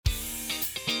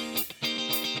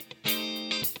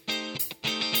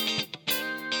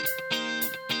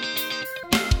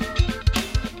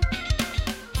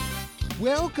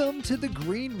Welcome to The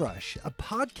Green Rush, a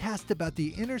podcast about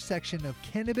the intersection of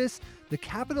cannabis, the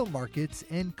capital markets,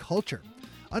 and culture.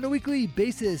 On a weekly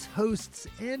basis, hosts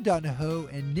Ann Donahoe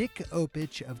and Nick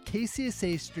Opich of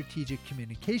KCSA Strategic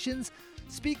Communications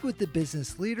speak with the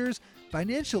business leaders,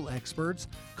 financial experts,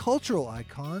 cultural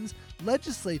icons,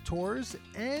 legislators,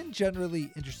 and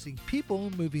generally interesting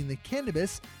people moving the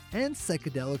cannabis and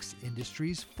psychedelics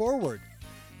industries forward.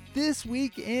 This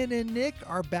week, Ann and Nick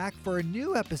are back for a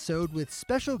new episode with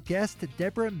special guest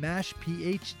Deborah Mash,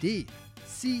 PhD,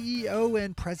 CEO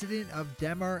and president of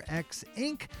DemeRx,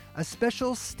 Inc., a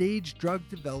special stage drug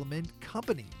development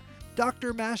company.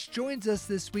 Dr. Mash joins us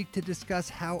this week to discuss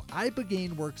how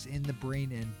ibogaine works in the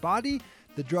brain and body,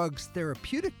 the drug's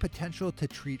therapeutic potential to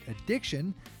treat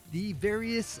addiction, the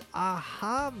various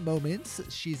aha moments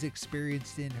she's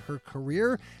experienced in her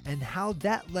career and how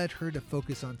that led her to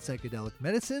focus on psychedelic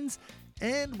medicines,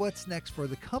 and what's next for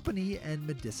the company and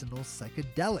medicinal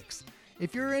psychedelics.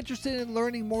 If you're interested in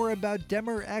learning more about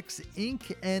DemeRx,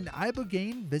 Inc. and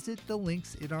ibogaine, visit the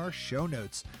links in our show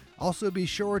notes. Also be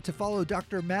sure to follow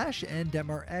Dr. Mash and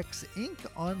DemeRx, Inc.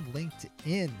 on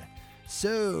LinkedIn.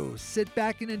 So sit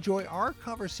back and enjoy our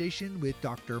conversation with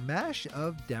Dr. Mash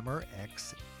of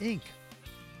DemeRx, Inc.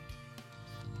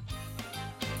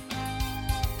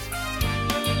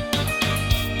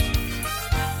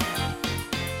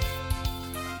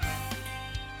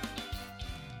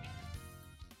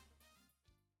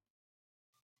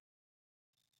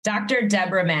 Dr.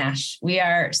 Deborah Mash, we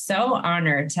are so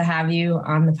honored to have you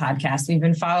on the podcast. We've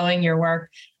been following your work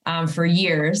for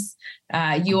years.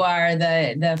 You are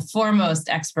the foremost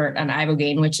expert on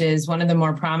ibogaine, which is one of the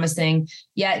more promising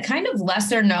yet kind of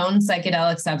lesser known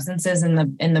psychedelic substances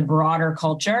in the broader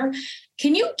culture.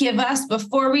 Can you give us,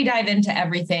 before we dive into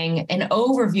everything, an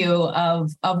overview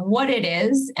of what it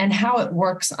is and how it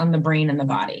works on the brain and the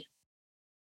body?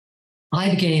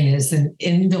 Ibogaine is an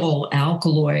indole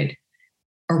alkaloid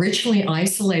originally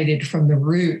isolated from the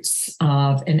roots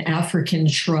of an African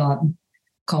shrub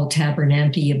called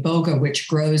Tabernanthe iboga, which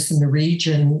grows in the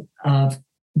region of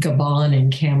Gabon and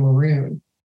Cameroon.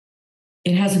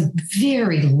 It has a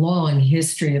very long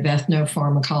history of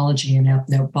ethnopharmacology and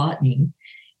ethnobotany,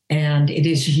 and it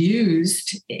is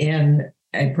used in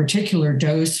a particular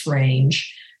dose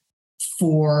range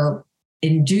for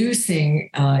inducing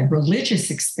religious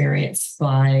experience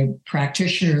by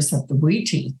practitioners of the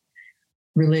Witi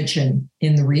religion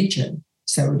in the region.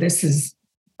 So this is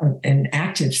an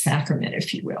active sacrament,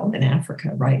 if you will, in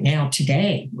Africa right now,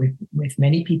 today, with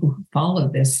many people who follow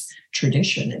this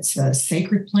tradition. It's a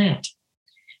sacred plant.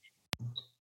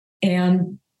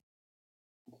 And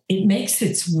it makes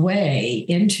its way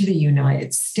into the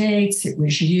United States. It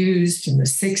was used in the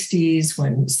 60s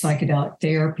when psychedelic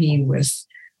therapy was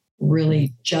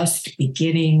really just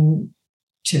beginning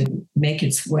to make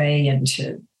its way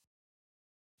into,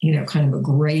 kind of a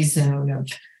gray zone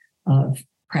of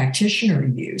practitioner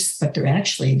use. But there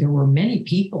were many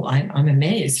people. I'm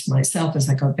amazed myself as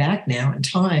I go back now in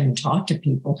time and talk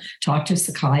to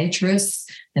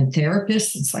psychiatrists and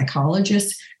therapists and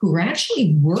psychologists who were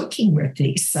actually working with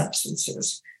these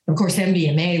substances. Of course,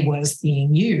 MDMA was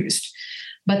being used.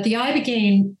 But the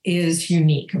ibogaine is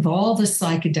unique of all the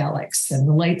psychedelics. And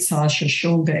the late Sasha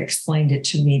Shulga explained it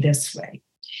to me this way.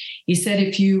 He said,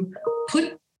 if you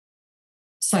put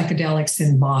psychedelics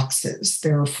in boxes,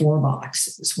 there are 4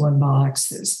 boxes. One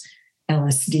box is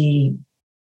LSD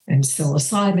and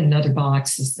psilocybin. Another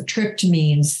box is the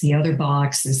tryptamines. The other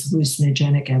box is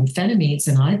hallucinogenic amphetamines,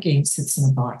 and ibogaine sits in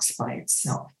a box by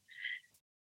itself.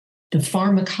 The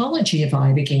pharmacology of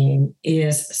ibogaine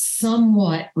is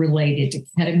somewhat related to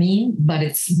ketamine, but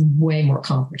it's way more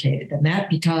complicated than that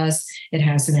because it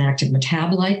has an active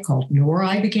metabolite called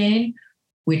noribogaine,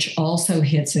 which also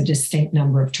hits a distinct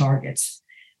number of targets.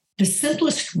 The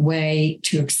simplest way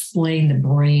to explain the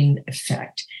brain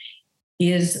effect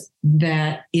is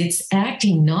that it's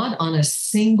acting not on a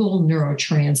single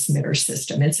neurotransmitter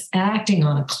system. It's acting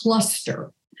on a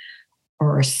cluster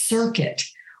or a circuit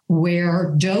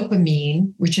where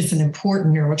dopamine, which is an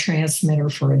important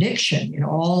neurotransmitter for addiction,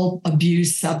 all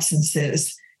abused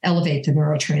substances elevate the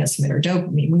neurotransmitter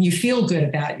dopamine. When you feel good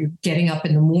about you getting up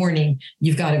in the morning,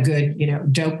 you've got a good,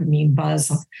 dopamine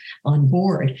buzz on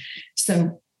board.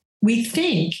 So we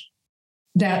think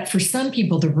that for some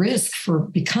people, the risk for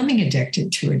becoming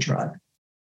addicted to a drug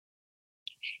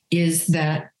is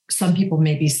that some people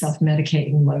may be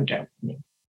self-medicating low dopamine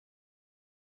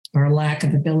or a lack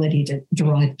of ability to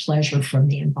derive pleasure from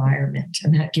the environment,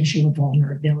 and that gives you a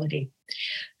vulnerability.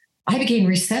 Ibogaine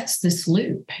resets this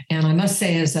loop. And I must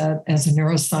say, as a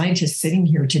neuroscientist sitting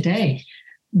here today,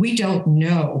 we don't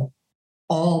know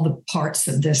all the parts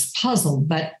of this puzzle,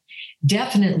 but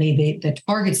definitely the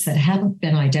targets that haven't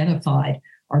been identified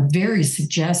are very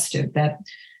suggestive that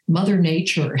Mother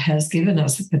Nature has given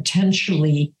us a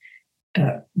potentially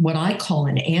what I call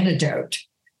an antidote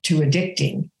to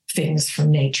addicting things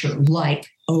from nature, like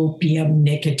opium,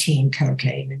 nicotine,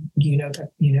 cocaine, and you know the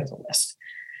list.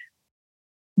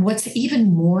 What's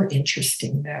even more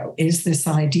interesting, though, is this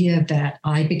idea that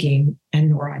ibogaine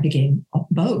and noribogaine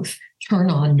both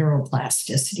turn on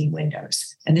neuroplasticity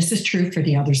windows. And this is true for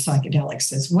the other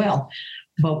psychedelics as well.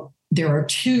 But there are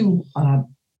two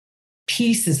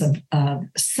pieces of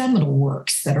seminal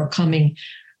works that are coming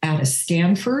out of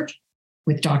Stanford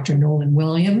with Dr. Nolan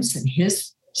Williams and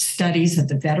his studies of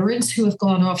the veterans who have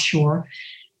gone offshore,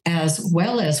 as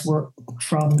well as work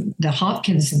from the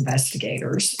Hopkins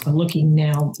investigators, looking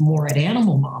now more at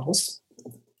animal models,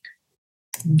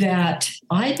 that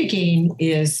ibogaine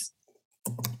is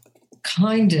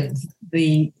kind of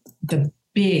the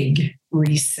big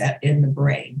reset in the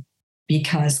brain,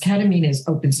 because ketamine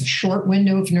opens a short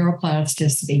window of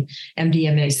neuroplasticity,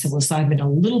 MDMA, psilocybin, a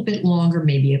little bit longer,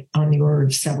 maybe on the order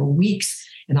of several weeks.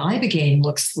 And ibogaine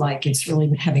looks like it's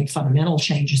really having fundamental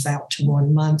changes out to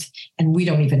 1 month, and we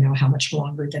don't even know how much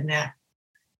longer than that.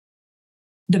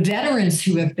 The veterans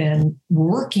who have been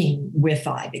working with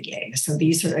ibogaine, so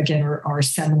these are, again, are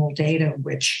seminal data,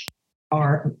 which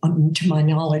are, to my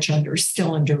knowledge,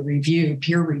 still under review,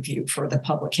 peer review for the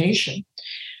publication,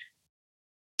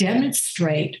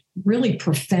 demonstrate really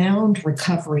profound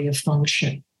recovery of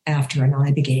function after an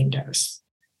ibogaine dose.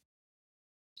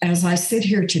 As I sit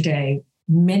here today,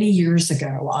 many years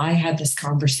ago, I had this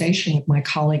conversation with my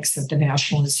colleagues at the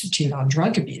National Institute on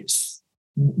Drug Abuse,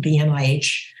 the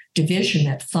NIH division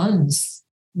that funds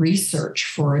research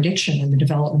for addiction and the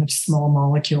development of small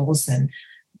molecules and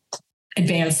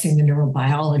advancing the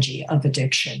neurobiology of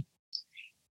addiction.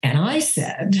 And I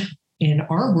said, in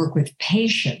our work with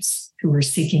patients who were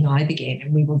seeking ibogaine,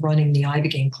 and we were running the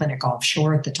ibogaine clinic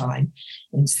offshore at the time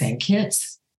in St.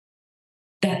 Kitts,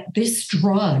 that this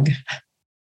drug,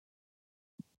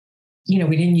 we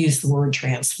didn't use the word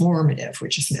transformative,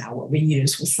 which is now what we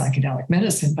use with psychedelic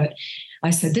medicine, but I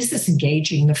said, this is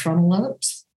engaging the frontal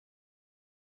lobes.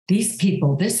 These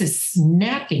people, this is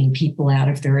snapping people out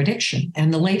of their addiction.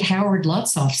 And the late Howard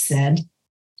Lutzoff said,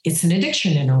 it's an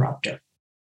addiction interrupter.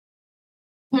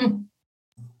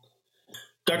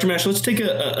 Dr. Mash, let's take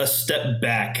a step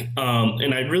back.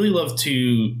 And I'd really love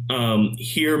to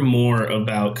hear more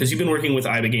about, because you've been working with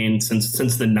ibogaine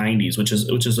since the 90s, which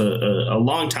is a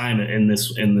long time in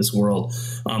this world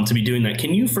to be doing that.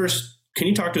 Can you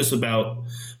talk to us about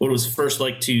what it was first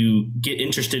like to get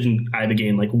interested in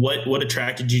ibogaine? Like what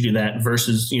attracted you to that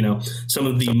versus, some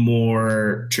of the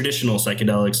more traditional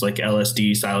psychedelics like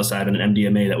LSD, psilocybin, and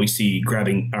MDMA that we see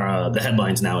grabbing the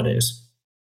headlines nowadays?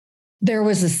 There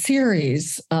was a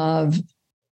series of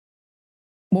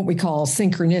what we call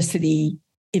synchronous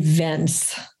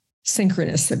events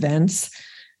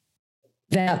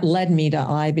that led me to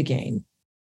ibogaine.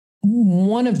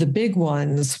 One of the big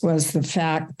ones was the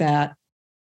fact that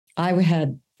I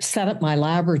had set up my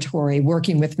laboratory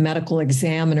working with medical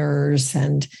examiners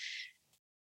and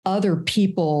other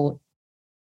people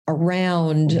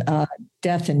around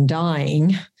death and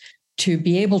dying to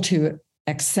be able to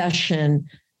accession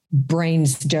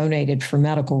brains donated for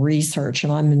medical research.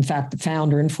 And I'm, in fact, the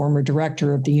founder and former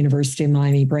director of the University of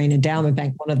Miami Brain Endowment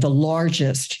Bank, one of the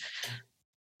largest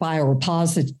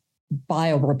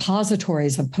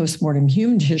biorepositories of postmortem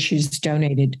human tissues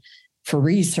donated for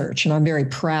research. And I'm very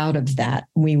proud of that.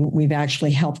 We've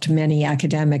actually helped many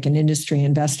academic and industry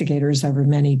investigators over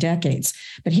many decades.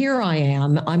 But here I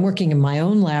am, I'm working in my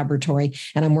own laboratory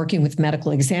and I'm working with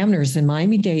medical examiners, and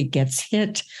Miami-Dade gets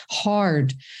hit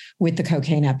hard with the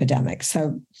cocaine epidemic.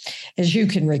 So as you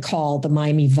can recall, the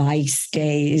Miami Vice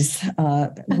days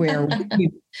where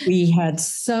we had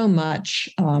so much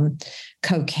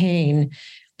cocaine,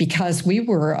 because we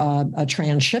were a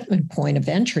transshipment point of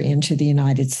entry into the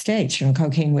United States.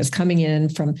 Cocaine was coming in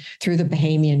through the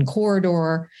Bahamian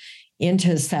corridor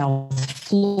into South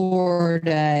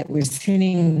Florida. It was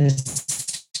hitting the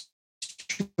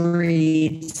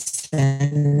streets,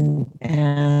 and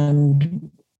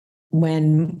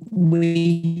when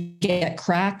we get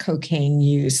crack cocaine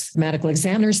use, medical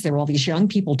examiners, there were all these young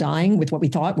people dying with what we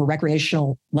thought were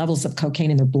recreational levels of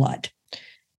cocaine in their blood.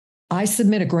 I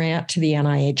submit a grant to the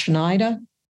NIH and NIDA.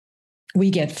 We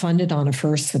get funded on a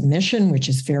first submission, which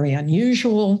is very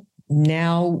unusual.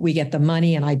 Now we get the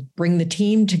money and I bring the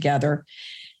team together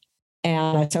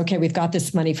and I say, okay, we've got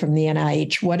this money from the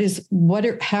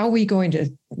NIH. How are we going to,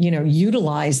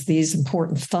 utilize these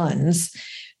important funds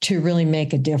to really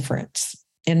make a difference?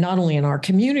 and not only in our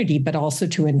community, but also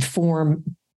to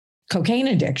inform cocaine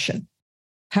addiction.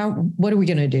 What are we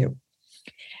going to do?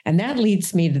 And that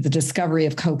leads me to the discovery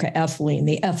of cocaethylene,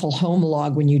 the ethyl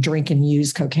homolog when you drink and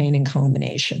use cocaine in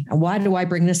combination. And why do I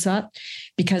bring this up?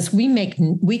 Because we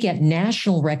get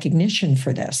national recognition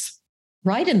for this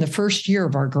right in the first year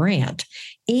of our grant.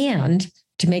 And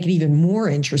to make it even more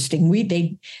interesting,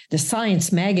 the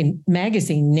Science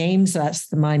magazine names us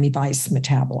the Miami Vice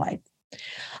metabolite.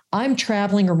 I'm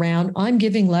traveling around. I'm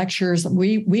giving lectures.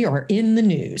 We are in the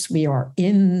news. We are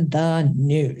in the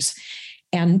news.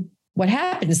 And what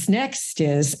happens next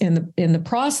is in the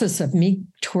process of me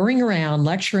touring around,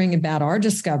 lecturing about our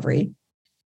discovery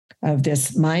of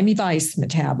this Miami Vice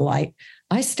metabolite,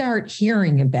 I start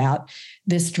hearing about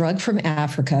this drug from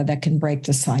Africa that can break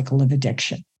the cycle of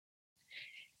addiction.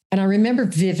 And I remember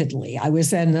vividly, I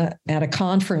was at a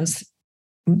conference.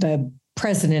 The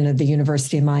president of the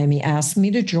University of Miami asked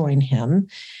me to join him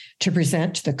to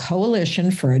present to the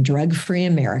Coalition for a Drug-Free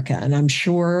America. And I'm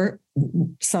sure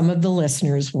some of the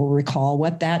listeners will recall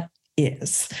what that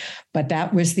is, but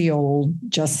that was the old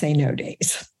just say no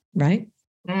days, right?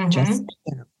 Mm-hmm. Just,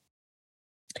 you know.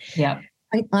 Yeah.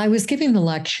 I was giving the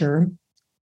lecture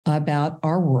about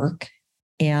our work,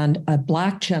 and a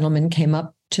Black gentleman came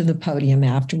up to the podium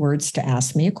afterwards to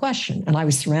ask me a question. And I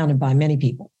was surrounded by many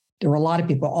people. There were a lot of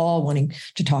people all wanting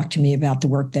to talk to me about the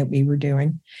work that we were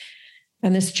doing.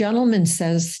 And this gentleman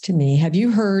says to me, have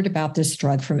you heard about this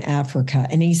drug from Africa?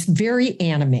 And he's very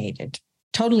animated,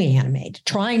 totally animated,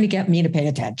 trying to get me to pay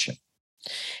attention.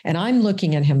 And I'm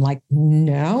looking at him like,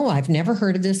 no, I've never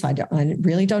heard of this. I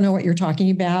really don't know what you're talking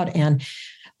about. And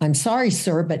I'm sorry,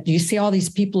 sir, but do you see all these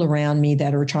people around me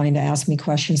that are trying to ask me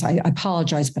questions? I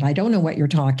apologize, but I don't know what you're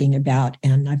talking about.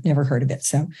 And I've never heard of it.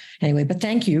 So anyway, but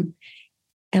thank you.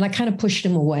 And I kind of pushed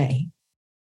him away.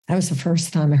 That was the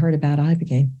first time I heard about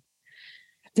Ibogaine.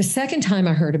 The second time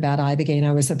I heard about Ibogaine,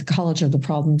 I was at the College on the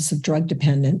Problems of Drug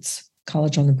Dependence.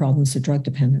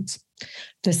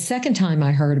 The second time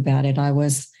I heard about it, I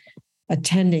was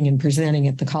attending and presenting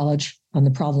at the College on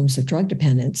the Problems of Drug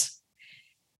Dependence.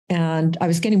 And I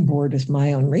was getting bored with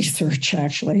my own research,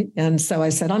 actually. And so I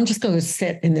said, I'm just going to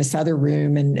sit in this other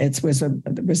room. And it was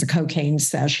a cocaine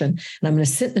session. And I'm going to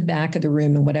sit in the back of the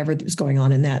room, and whatever was going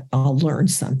on in that, I'll learn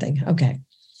something. Okay.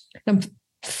 I'm,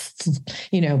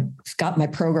 got my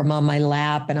program on my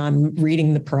lap, and I'm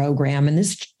reading the program. And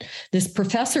this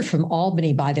professor from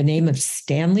Albany by the name of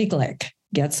Stanley Glick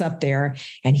gets up there,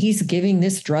 and he's giving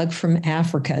this drug from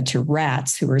Africa to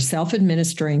rats who are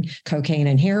self-administering cocaine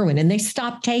and heroin, and they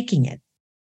stop taking it.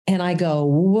 And I go,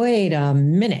 wait a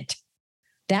minute.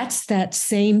 That's that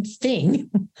same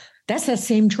thing. That's that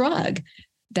same drug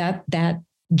that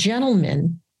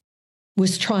gentleman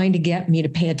was trying to get me to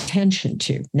pay attention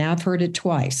to. Now I've heard it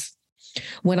twice.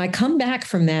 When I come back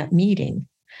from that meeting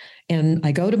and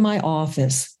I go to my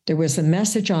office, there was a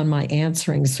message on my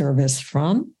answering service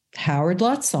from Howard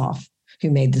Lutzoff,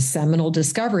 who made the seminal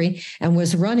discovery and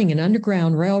was running an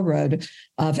underground railroad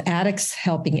of addicts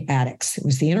helping addicts. It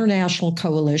was the International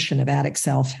Coalition of Addict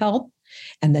Self-Help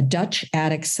and the Dutch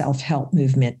Addict Self-Help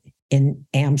movement in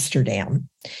Amsterdam.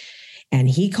 And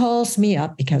he calls me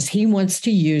up because he wants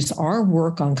to use our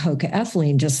work on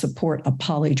cocaethylene to support a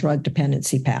polydrug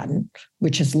dependency patent,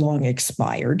 which has long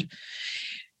expired,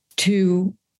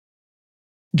 to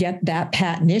get that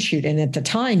patent issued. And at the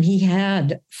time, he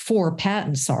had 4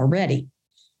 patents already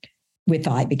with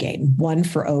Ibogaine, one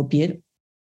for opiate,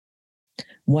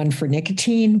 one for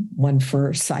nicotine, one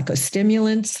for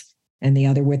psychostimulants, and the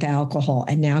other with alcohol.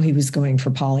 And now he was going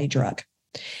for polydrug.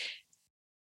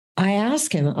 I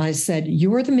asked him, I said,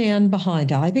 you're the man behind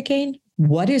Ibogaine.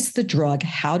 What is the drug?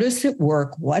 How does it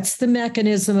work? What's the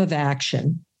mechanism of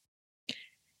action?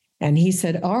 And he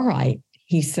said, all right.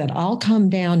 He said, I'll come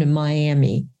down to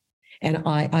Miami. And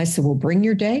I said, well, bring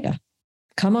your data.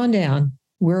 Come on down.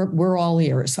 We're all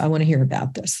ears. I want to hear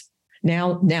about this.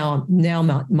 Now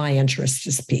my interest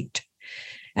is piqued.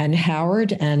 And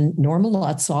Howard and Norma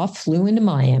Lutzoff flew into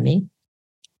Miami,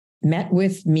 met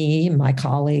with me, my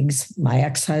colleagues, my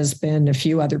ex-husband, a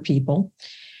few other people.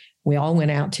 We all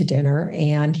went out to dinner,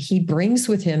 and he brings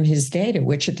with him his data,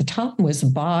 which at the time was a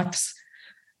box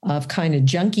of kind of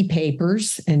junky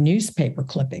papers and newspaper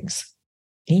clippings.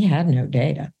 He had no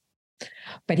data,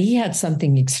 but he had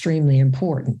something extremely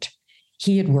important.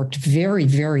 He had worked very,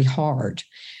 very hard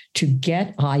to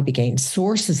get Ibogaine,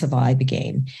 sources of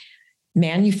Ibogaine,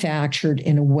 manufactured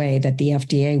in a way that the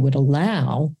FDA would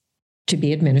allow to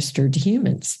be administered to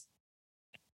humans.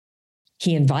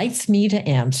 He invites me to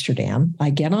Amsterdam. I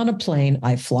get on a plane,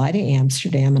 I fly to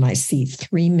Amsterdam, and I see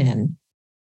 3 men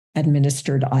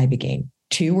administered Ibogaine.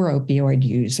 2 were opioid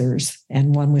users,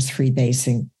 and 1 was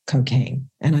freebasing cocaine.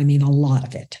 And I mean, a lot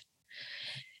of it.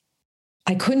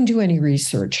 I couldn't do any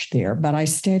research there, but I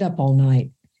stayed up all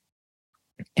night,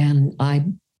 and I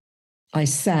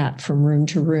sat from room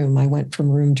to room. I went from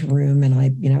room to room, and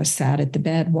I sat at the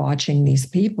bed watching these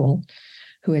people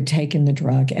who had taken the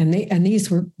drug. And these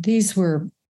were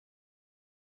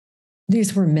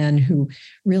men who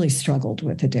really struggled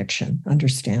with addiction,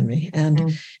 understand me.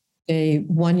 And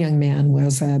one young man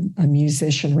was a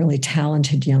musician, really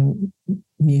talented young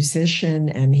musician,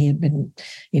 and he had been,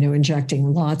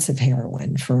 injecting lots of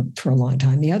heroin for a long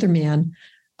time. The other man,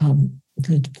 a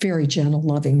very gentle,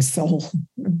 loving soul,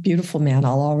 beautiful man.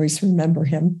 I'll always remember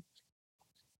him.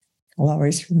 I'll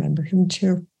always remember him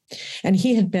too. And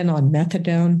he had been on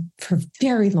methadone for a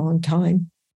very long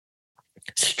time,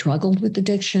 struggled with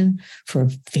addiction for a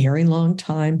very long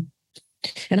time.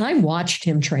 And I watched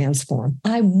him transform.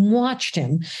 I watched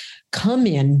him come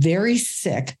in very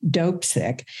sick, dope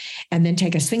sick, and then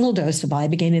take a single dose of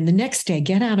Ibogaine. And the next day,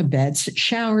 get out of bed,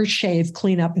 shower, shave,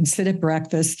 clean up, and sit at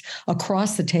breakfast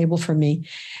across the table from me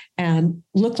and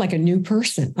look like a new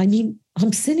person. I mean,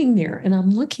 I'm sitting there and I'm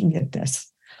looking at this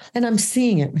and I'm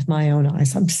seeing it with my own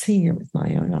eyes. I'm seeing it with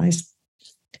my own eyes.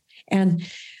 And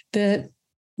the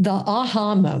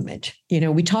aha moment,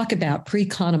 we talk about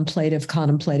pre-contemplative,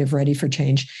 contemplative, ready for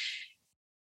change.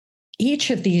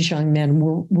 Each of these young men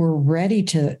were ready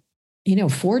to,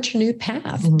 forge a new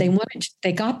path. Mm-hmm.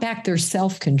 They got back their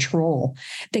self-control.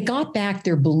 They got back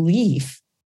their belief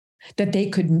that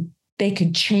they could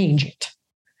change it.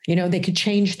 They could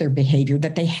change their behavior,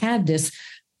 that they had this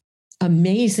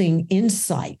amazing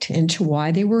insight into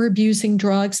why they were abusing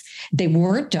drugs. They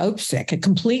weren't dope sick. It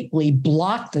completely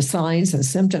blocked the signs and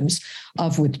symptoms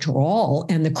of withdrawal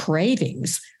and the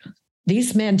cravings.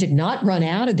 These men did not run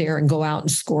out of there and go out and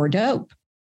score dope.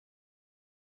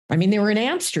 I mean, they were in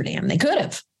Amsterdam. They could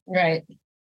have. Right.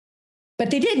 But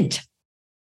they didn't.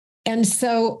 And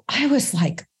so I was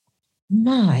like,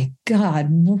 my God,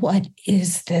 what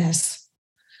is this?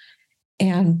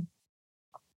 And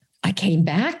I came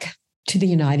back to the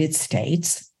United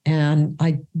States, and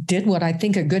I did what I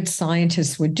think a good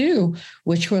scientist would do,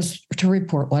 which was to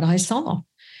report what I saw.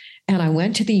 And I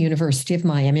went to the University of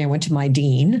Miami. I went to my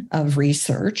dean of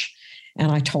research,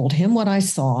 and I told him what I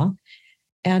saw.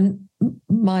 And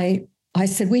I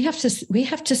said, we have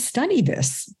to study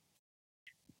this.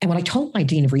 And when I told my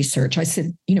dean of research, I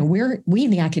said, we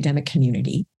in the academic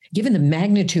community, given the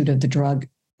magnitude of the drug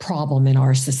problem in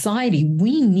our society,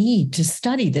 we need to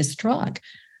study this drug.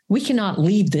 We cannot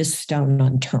leave this stone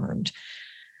unturned.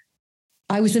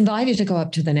 I was invited to go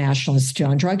up to the National Institute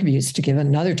on Drug Abuse to give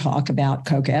another talk about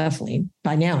coke-ethylene.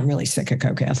 By now, I'm really sick of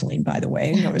coke-ethylene, by the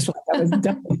way. I was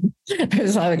done.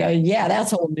 Because I would go, yeah,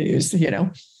 that's old news,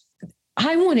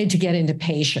 I wanted to get into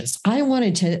patients. I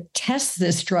wanted to test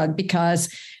this drug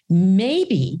because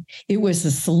maybe it was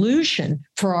a solution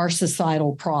for our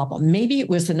societal problem. Maybe it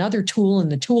was another tool in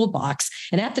the toolbox.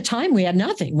 And at the time, we had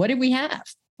nothing. What did we have?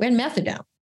 We had methadone.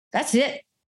 That's it.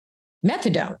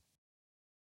 Methadone.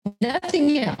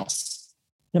 Nothing else.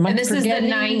 And this is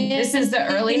the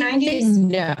early 90s?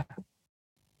 No.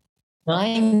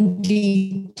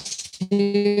 92,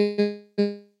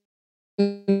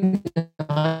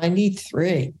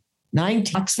 93.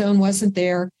 Naloxone wasn't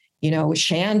there.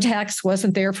 Shantax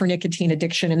wasn't there for nicotine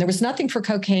addiction, and there was nothing for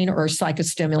cocaine or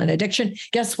psychostimulant addiction.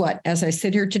 Guess what? As I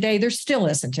sit here today, there still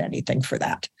isn't anything for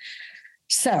that.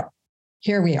 So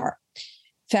here we are.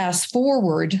 Fast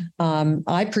forward,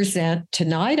 I present to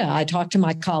NIDA. I talk to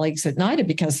my colleagues at NIDA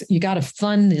because you got to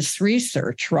fund this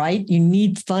research, right? You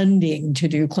need funding to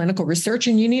do clinical research,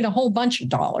 and you need a whole bunch of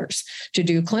dollars to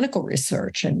do clinical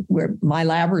research. And where my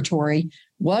laboratory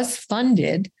was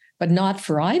funded, but not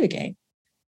for Ibogaine.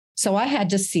 So I had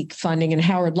to seek funding. And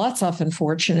Howard Lutzoff,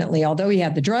 unfortunately, although he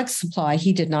had the drug supply,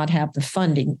 he did not have the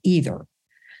funding either.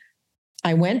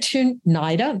 I went to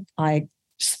NIDA. I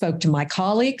spoke to my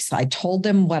colleagues. I told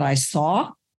them what I saw.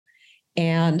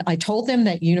 And I told them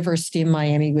that University of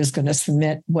Miami was going to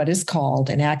submit what is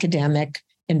called an academic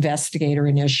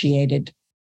investigator-initiated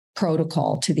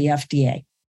protocol to the FDA.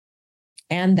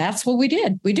 And that's what we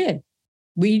did.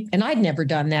 And I'd never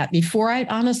done that before. I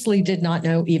honestly did not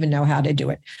even know how to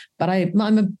do it. But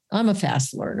I'm a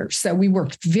fast learner. So we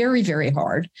worked very, very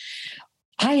hard.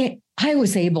 I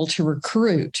was able to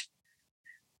recruit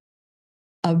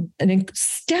a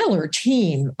stellar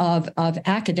team of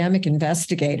academic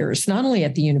investigators, not only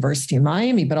at the University of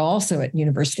Miami, but also at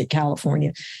University of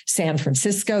California, San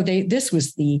Francisco. This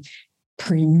was the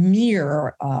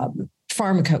premier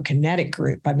pharmacokinetic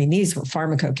group. I mean, these were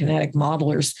pharmacokinetic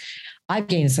modelers.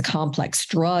 Ibogaine is a complex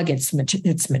drug.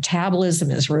 Its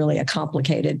metabolism is really a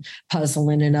complicated puzzle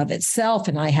in and of itself.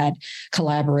 And I had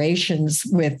collaborations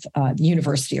with the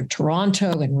University of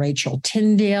Toronto and Rachel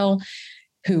Tyndale,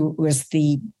 who was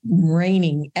the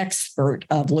reigning expert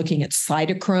of looking at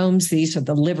cytochromes. These are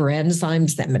the liver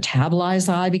enzymes that metabolize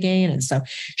Ibogaine. And so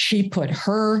she put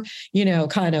her,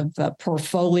 kind of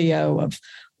portfolio of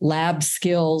lab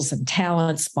skills and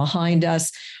talents behind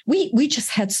us. We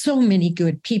just had so many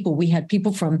good people. We had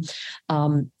people from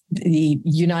the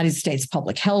United States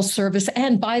Public Health Service.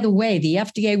 And by the way, the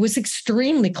FDA was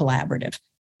extremely collaborative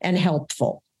and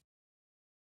helpful.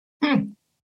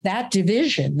 That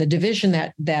division, the division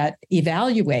that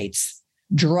evaluates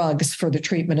drugs for the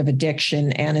treatment of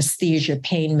addiction, anesthesia,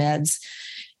 pain meds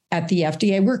at the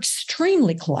FDA, were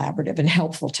extremely collaborative and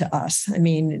helpful to us. I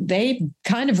mean, they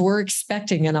kind of were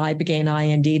expecting an Ibogaine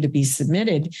IND to be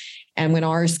submitted. And when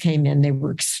ours came in, they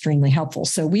were extremely helpful.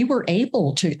 So we were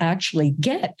able to actually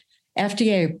get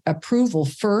FDA approval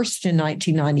first in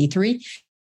 1993.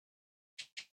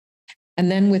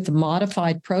 And then with the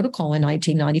modified protocol in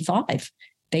 1995.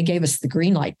 They gave us the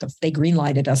green light. They green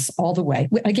lighted us all the way.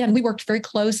 Again, we worked very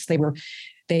close. They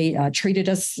treated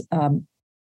us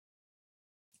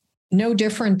no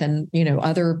different than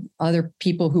other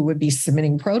people who would be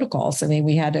submitting protocols. I mean,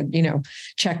 we had to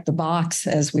check the box,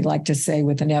 as we like to say,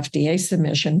 with an FDA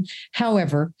submission.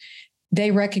 However,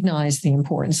 they recognized the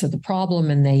importance of the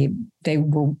problem, and they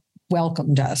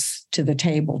welcomed us to the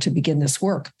table to begin this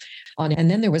work on. And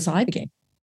then there was Ibogaine.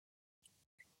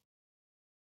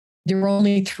 There were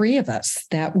only 3 of us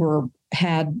that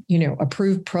had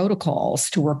approved protocols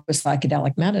to work with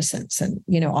psychedelic medicines. And,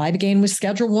 Ibogaine was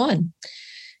Schedule 1.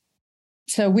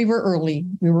 So we were early.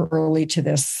 We were early to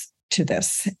this.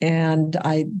 And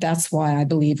that's why I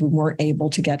believe we weren't able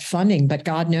to get funding. But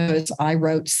God knows I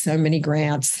wrote so many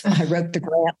grants. I wrote the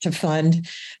grant to fund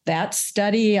that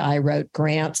study. I wrote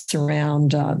grants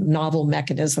around novel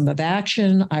mechanism of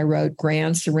action. I wrote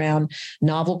grants around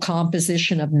novel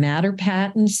composition of matter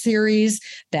patent series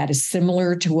that is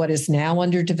similar to what is now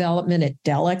under development at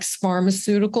DemeRx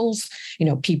Pharmaceuticals.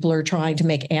 People are trying to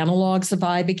make analogs of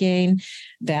Ibogaine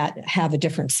that have a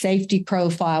different safety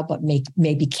profile, but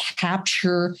maybe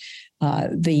capture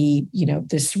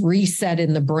this reset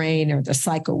in the brain, or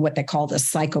what they call the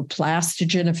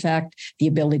psychoplastogen effect, the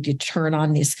ability to turn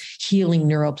on this healing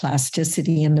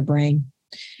neuroplasticity in the brain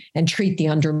and treat the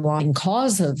underlying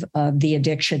cause of the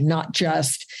addiction, not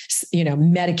just,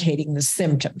 medicating the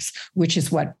symptoms, which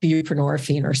is what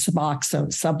buprenorphine or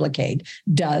Suboxone, Sublocade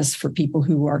does for people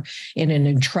who are in an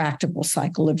intractable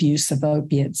cycle of use of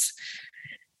opiates.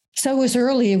 So it was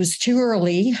early. It was too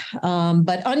early,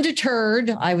 but undeterred.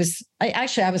 I was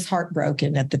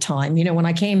heartbroken at the time. When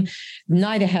I came,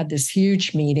 NIDA had this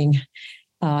huge meeting,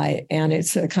 and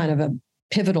it's a kind of a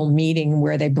pivotal meeting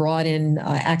where they brought in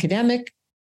academic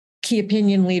key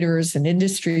opinion leaders and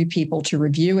industry people to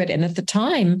review it. And at the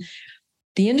time,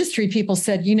 the industry people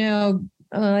said, you don't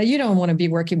want to be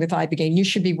working with Ibogaine. You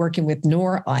should be working with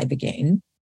noribogaine.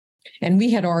 And we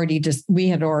had already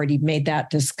made that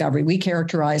discovery. We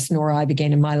characterized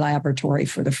noribogaine in my laboratory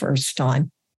for the first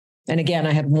time. And again,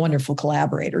 I had wonderful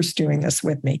collaborators doing this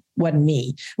with me. It wasn't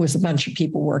me. It was a bunch of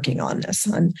people working on this.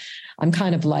 I'm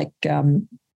kind of like, I'm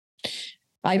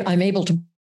able to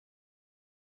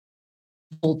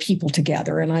pull people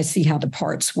together, and I see how the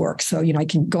parts work. So, I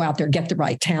can go out there, get the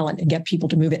right talent, and get people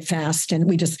to move it fast. And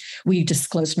we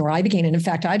disclosed noribogaine. And in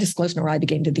fact, I disclosed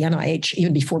noribogaine to the NIH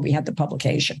even before we had the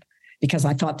publication, because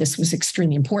I thought this was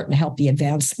extremely important to help the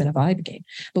advancement of Ibogaine.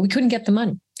 But we couldn't get the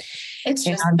money. But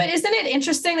isn't it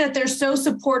interesting that they're so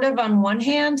supportive on one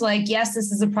hand? Like, yes,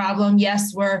 this is a problem.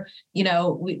 Yes,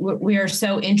 we are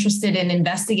so interested in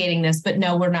investigating this, but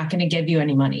no, we're not going to give you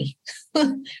any money.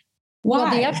 Why?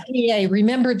 Well, the FDA,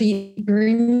 remember the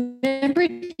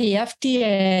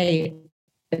FDA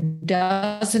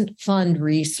doesn't fund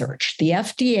research. The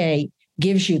FDA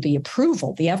gives you the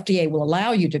approval. The FDA will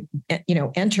allow you to,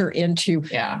 enter into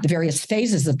the various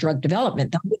phases of drug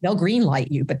development. They'll green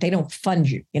light you, but they don't fund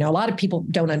you. A lot of people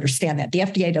don't understand that. The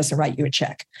FDA doesn't write you a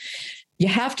check. You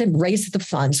have to raise the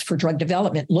funds for drug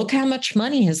development. Look how much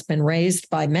money has been raised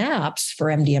by MAPS for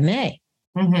MDMA.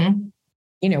 Mm-hmm.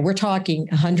 We're talking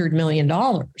 $100 million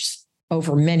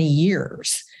over many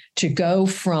years to go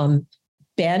from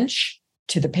bench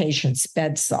to the patient's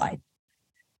bedside.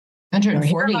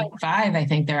 145, I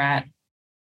think they're at.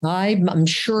 I'm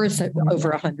sure it's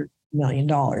over $100 million.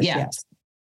 Yes.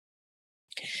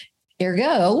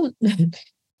 Ergo,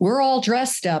 we're all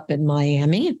dressed up in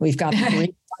Miami. We've got the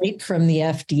green light from the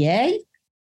FDA,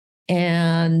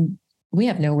 and we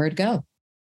have nowhere to go.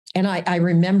 And I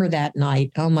remember that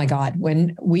night. Oh my God,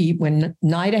 when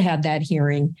NIDA had that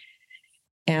hearing,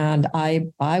 and I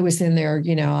was in there,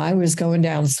 I was going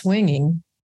down swinging,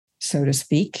 so to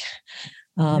speak,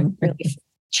 really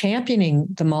championing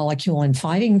the molecule and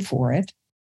fighting for it.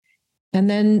 And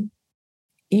then,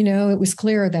 it was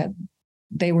clear that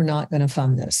they were not going to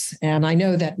fund this. And I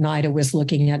know that NIDA was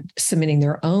looking at submitting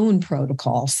their own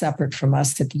protocol separate from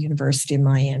us at the University of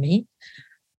Miami.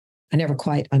 I never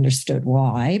quite understood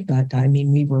why, but I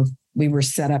mean, we were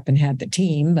set up and had the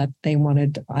team, but they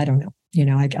wanted, I don't know,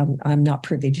 I'm not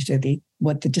privy to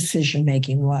what the decision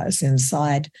making was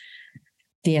inside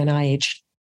the NIH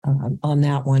on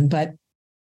that one. But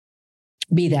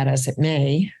be that as it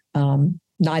may,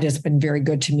 NIDA has been very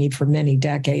good to me for many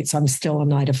decades. I'm still a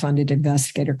NIDA-funded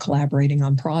investigator collaborating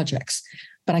on projects,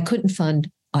 but I couldn't fund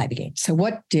Ibogaine. So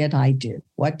what did I do?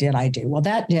 Well,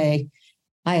 that day,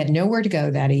 I had nowhere to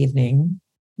go that evening.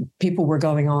 People were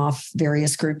going off,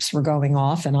 various groups were going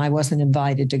off, and I wasn't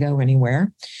invited to go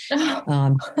anywhere.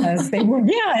 Because they were,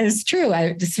 it's true.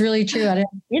 It's really true.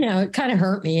 It kind of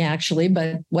hurt me actually,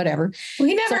 but whatever.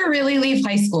 We never really leave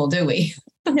high school, do we?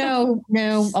 No.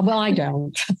 Well, I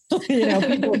don't.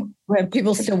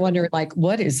 People still wonder, like,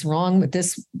 what is wrong with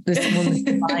this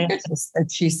woman scientist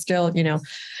that she's still,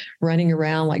 running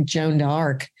around like Joan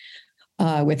d'Arc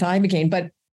with Ibogaine. But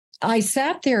I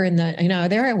sat there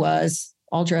there I was,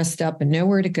 all dressed up and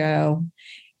nowhere to go.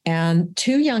 And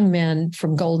two young men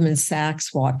from Goldman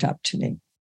Sachs walked up to me,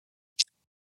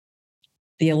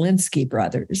 the Alinsky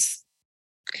brothers.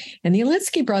 And the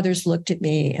Alinsky brothers looked at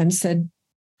me and said,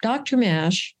 Dr.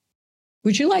 Mash,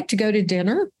 would you like to go to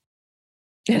dinner?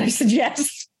 And I said,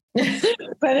 yes, but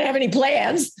I didn't have any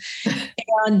plans.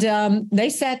 And they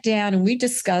sat down and we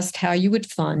discussed how you would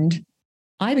fund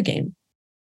Ibogaine.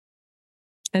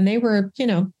 And they were,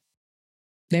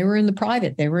 they were in the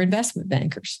private, they were investment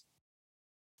bankers.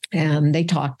 And they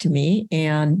talked to me.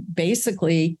 And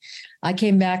basically, I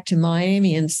came back to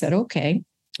Miami and said, okay.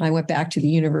 I went back to the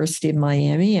University of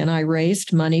Miami and I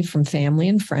raised money from family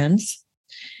and friends.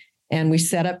 And we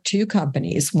set up two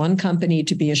companies, one company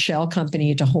to be a shell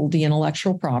company to hold the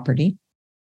intellectual property.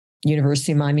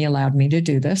 University of Miami allowed me to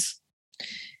do this.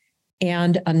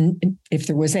 And if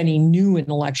there was any new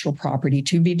intellectual property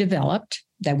to be developed,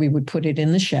 that we would put it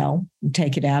in the shell and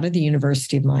take it out of the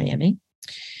University of Miami.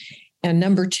 And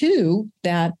number two,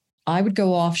 that I would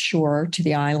go offshore to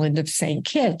the island of St.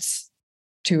 Kitts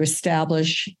to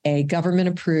establish a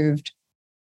government-approved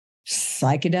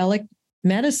psychedelic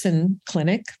medicine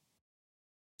clinic,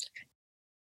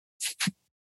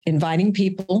 inviting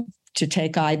people to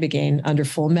take Ibogaine under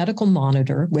full medical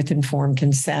monitor with informed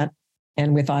consent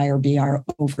and with IRB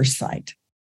oversight.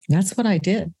 And that's what I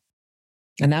did.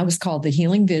 And that was called the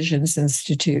Healing Visions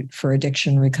Institute for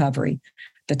Addiction Recovery.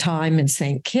 The time in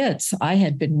St. Kitts, I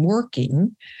had been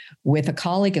working with a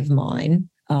colleague of mine,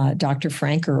 Dr.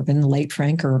 Frank Urban, the late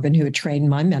Frank Urban, who had trained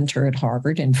my mentor at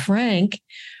Harvard. And Frank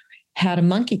had a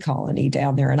monkey colony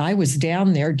down there. And I was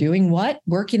down there doing what?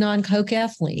 Working on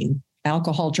cocaine,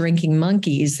 alcohol drinking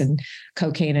monkeys and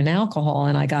cocaine and alcohol.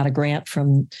 And I got a grant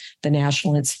from the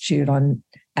National Institute on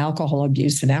Alcohol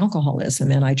Abuse and Alcoholism,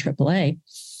 NIAAA.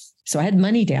 So I had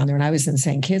money down there and I was in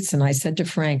St. Kitts. And I said to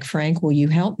Frank, will you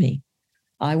help me?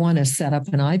 I want to set up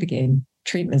an Ibogaine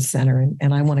treatment center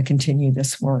and I want to continue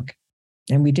this work.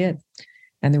 And we did.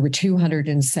 And there were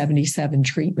 277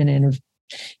 treatment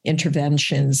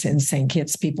interventions in St.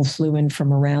 Kitts. People flew in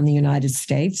from around the United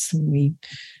States. And we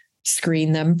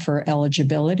screened them for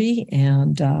eligibility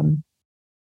and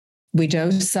we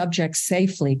dosed subjects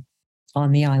safely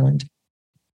on the island.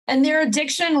 And their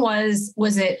addiction was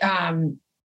it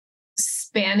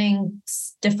spanning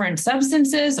different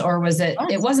substances, or was it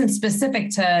wasn't specific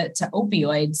to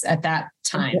opioids at that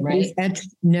time, right?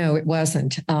 No, it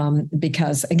wasn't.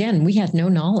 Because again, we had no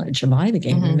knowledge of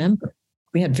Ibogaine, remember?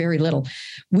 We had very little.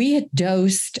 We had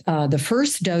dosed, the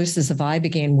first doses of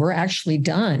Ibogaine were actually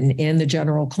done in the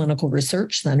General Clinical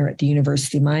Research Center at the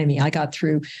University of Miami. I got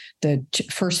through the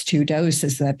first two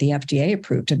doses that the FDA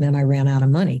approved, and then I ran out of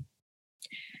money.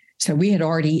 So we had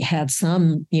already had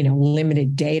some,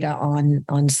 limited data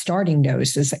on starting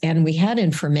doses, and we had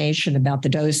information about the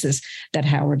doses that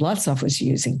Howard Lutzoff was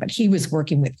using, but he was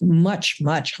working with much,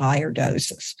 much higher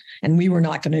doses, and we were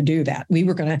not going to do that. We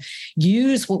were going to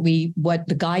use what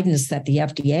the guidance that the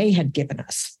FDA had given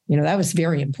us. That was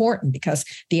very important because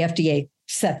the FDA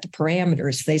set the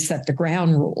parameters. They set the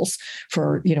ground rules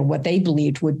for, what they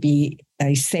believed would be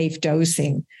a safe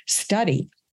dosing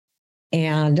study.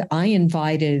 And I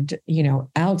invited,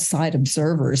 outside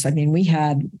observers. I mean, we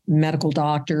had medical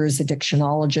doctors,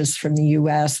 addictionologists from the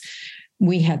U.S.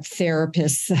 We had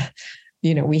therapists,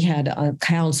 we had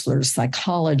counselors,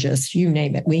 psychologists, you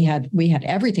name it. We had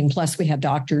everything. Plus we had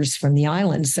doctors from the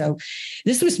island. So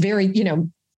this was very,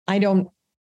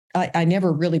 I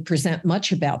never really present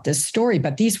much about this story,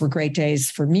 but these were great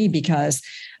days for me because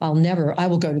I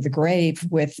will go to the grave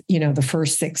with, the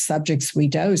first 6 subjects we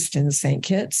dosed in St.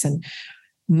 Kitts. And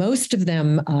most of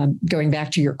them, going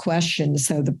back to your question,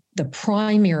 so the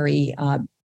primary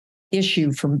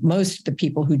issue for most of the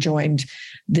people who joined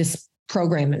this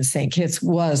program in St. Kitts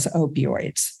was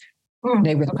opioids.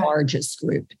 They were the largest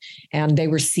group, and they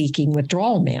were seeking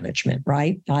withdrawal management,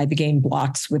 right? Ibogaine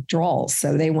blocks withdrawals.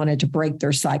 So they wanted to break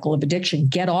their cycle of addiction,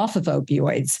 get off of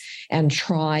opioids, and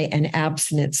try an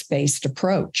abstinence-based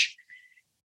approach.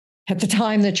 At the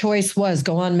time, the choice was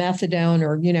go on methadone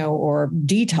or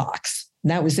detox.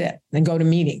 And that was it. And go to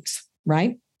meetings,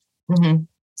 right? Mm-hmm.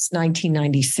 It's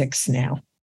 1996 now.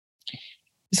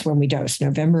 Is when we dosed.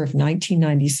 November of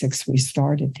 1996, we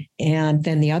started. And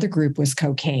then the other group was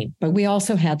cocaine. But we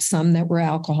also had some that were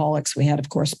alcoholics. We had, of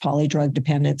course, polydrug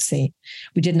dependency.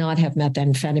 We did not have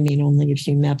methamphetamine, only a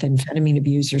few methamphetamine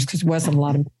abusers, because there wasn't a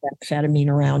lot of methamphetamine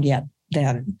around yet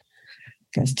then.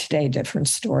 Because today, different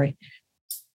story.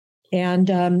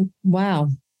 And wow,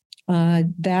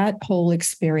 that whole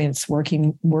experience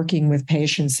working with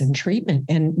patients in treatment.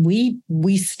 And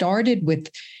we started with,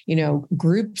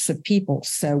 groups of people.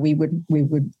 So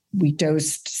we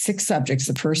dosed 6 subjects,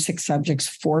 the first 6 subjects,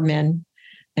 4 men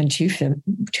and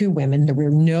 2 women. There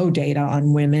were no data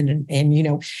on women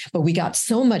and but we got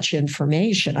so much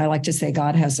information. I like to say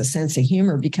God has a sense of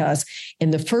humor because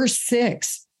in the first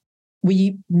 6,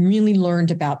 we really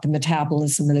learned about the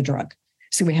metabolism of the drug.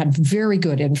 So we had very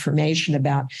good information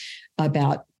about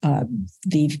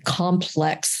the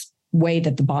complex way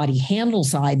that the body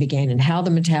handles ibogaine and how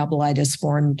the metabolite is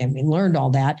formed, and we learned all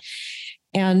that.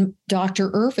 And Dr.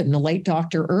 Irvin, the late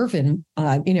Dr. Irvin,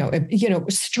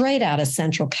 straight out of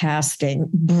Central Casting,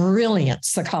 brilliant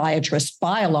psychiatrist,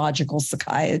 biological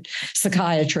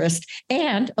psychiatrist,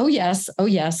 and oh yes,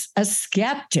 a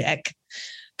skeptic,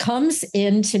 comes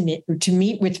in to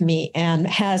meet with me and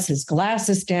has his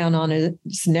glasses down on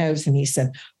his nose. And he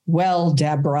said, well,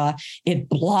 Deborah, it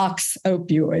blocks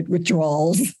opioid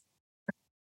withdrawals.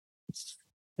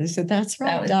 I said, that's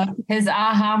right. That was his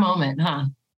aha moment, huh?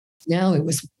 No, it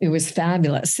was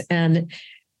fabulous. And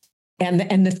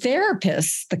the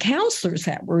therapists, the counselors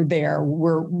that were there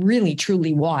were really,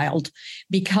 truly wild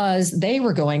because they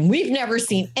were going, we've never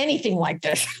seen anything like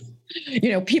this.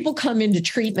 People come into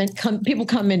treatment, people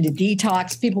come into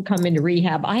detox, people come into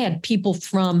rehab. I had people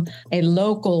from a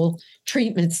local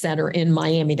treatment center in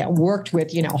Miami that worked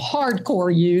with,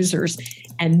 hardcore users.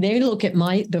 And they look at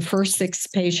the first 6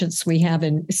 patients we have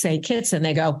in St. Kitts and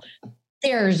they go,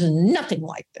 there's nothing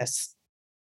like this.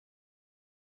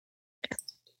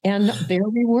 And there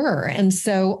we were. And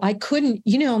so I couldn't,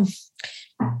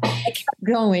 I kept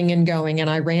going and going, and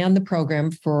I ran the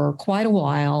program for quite a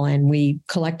while, and we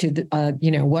collected,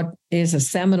 what is a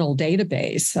seminal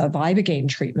database of ibogaine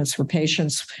treatments where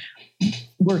patients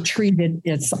were treated.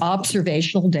 It's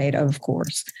observational data, of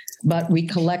course, but we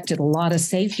collected a lot of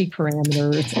safety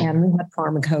parameters, and we had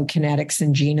pharmacokinetics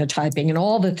and genotyping and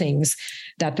all the things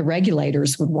that the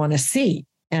regulators would want to see.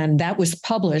 And that was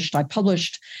published. I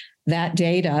published that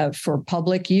data for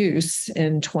public use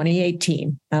in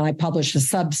 2018. And I published a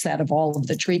subset of all of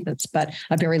the treatments, but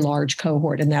a very large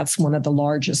cohort. And that's one of the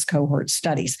largest cohort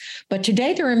studies. But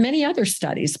today there are many other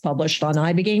studies published on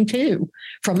ibogaine too,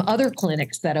 from other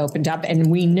clinics that opened up.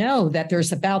 And we know that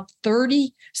there's about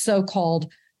 30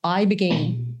 so-called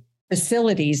ibogaine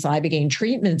facilities, ibogaine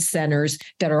treatment centers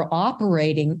that are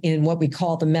operating in what we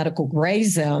call the medical gray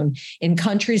zone in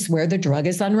countries where the drug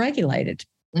is unregulated.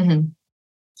 Mm-hmm.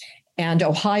 And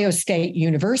Ohio State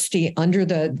University, under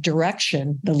the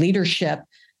leadership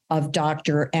of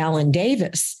Dr. Alan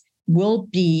Davis, will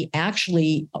be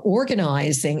actually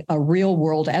organizing a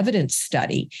real-world evidence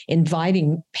study,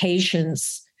 inviting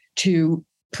patients to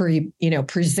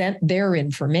present their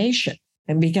information.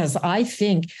 And because I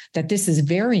think that this is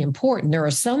very important, there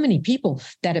are so many people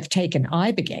that have taken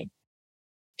ibogaine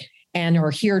and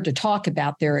are here to talk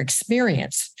about their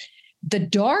experience. The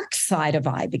dark side of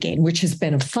ibogaine, which has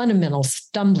been a fundamental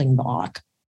stumbling block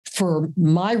for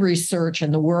my research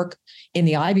and the work in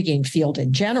the ibogaine field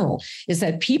in general, is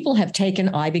that people have taken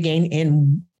ibogaine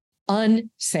in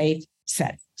unsafe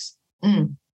settings,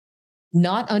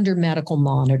 not under medical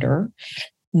monitor,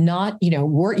 not,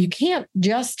 you can't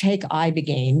just take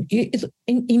ibogaine.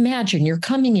 Imagine you're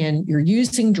coming in, you're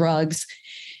using drugs,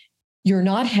 you're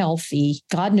not healthy.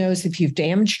 God knows if you've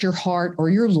damaged your heart or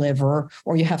your liver,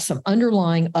 or you have some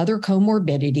underlying other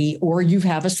comorbidity, or you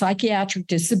have a psychiatric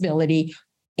disability,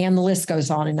 And the list goes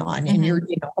on. And your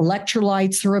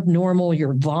electrolytes are abnormal,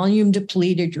 you're volume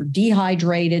depleted, you're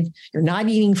dehydrated, you're not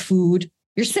eating food,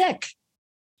 you're sick.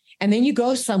 And then you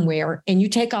go somewhere and you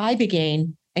take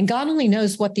Ibogaine, and God only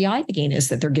knows what the Ibogaine is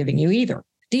that they're giving you either.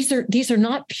 These are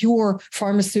not pure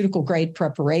pharmaceutical grade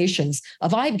preparations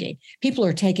of Ibogaine. People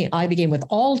are taking Ibogaine with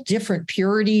all different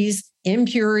purities,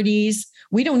 impurities.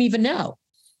 We don't even know.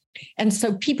 And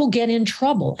so people get in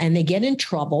trouble, and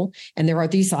and there are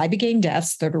these Ibogaine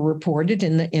deaths that are reported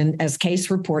as case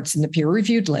reports in the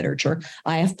peer-reviewed literature.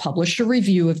 I have published a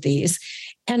review of these.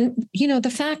 And,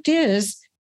 the fact is,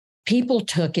 people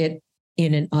took it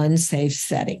in an unsafe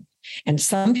setting. And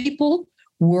some people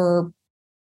were,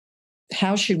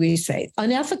 how should we say,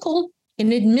 unethical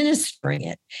in administering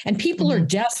it. And people are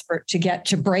desperate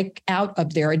to break out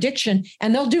of their addiction,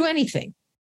 and they'll do anything.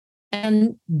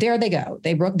 And there they go.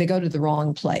 They go to the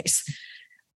wrong place.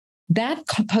 That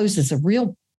poses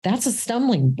that's a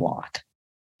stumbling block,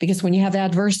 because when you have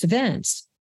adverse events,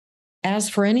 as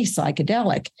for any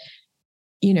psychedelic,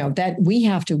 that we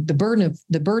have to, the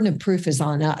burden of proof is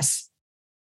on us.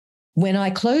 When I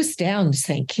closed down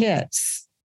St. Kitts,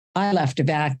 I left a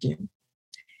vacuum.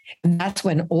 And that's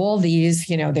when all these,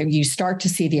 you start to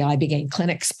see the Ibogaine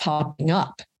clinics popping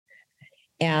up.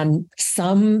 And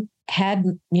some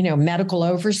had, medical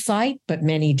oversight, but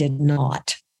many did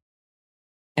not.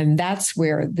 And that's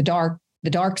where the dark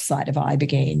side of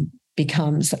Ibogaine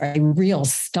becomes a real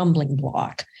stumbling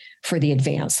block for the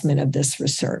advancement of this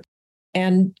research.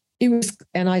 And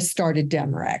I started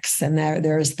DemeRx, and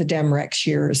there's the DemeRx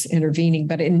years intervening.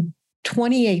 But in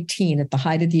 2018, at the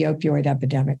height of the opioid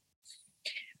epidemic,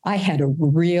 I had a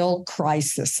real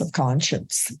crisis of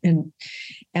conscience. And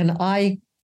I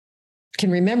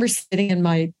can remember sitting in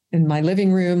my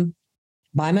living room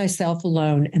by myself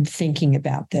alone and thinking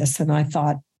about this. And I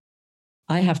thought,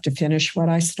 I have to finish what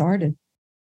I started.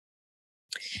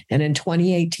 And in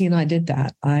 2018, I did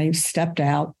that. I stepped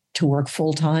out to work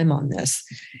full-time on this.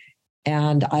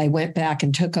 And I went back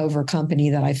and took over a company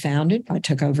that I founded. I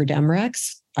took over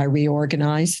DemeRx. I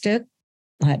reorganized it.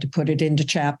 I had to put it into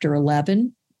Chapter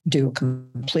 11, do a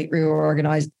complete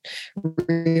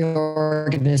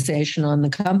reorganization on the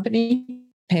company,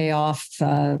 pay off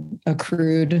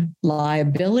accrued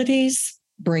liabilities,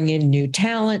 bring in new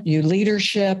talent, new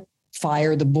leadership,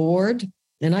 fire the board.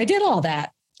 And I did all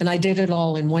that. And I did it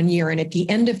all in 1 year. And at the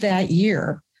end of that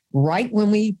year, right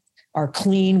when we are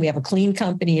clean, we have a clean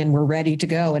company and we're ready to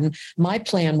go. And my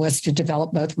plan was to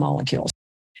develop both molecules.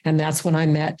 And that's when I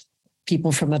met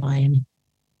people from Ion.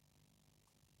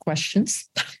 Questions?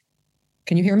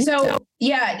 Can you hear me? So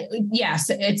yes,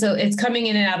 it's coming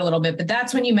in and out a little bit, but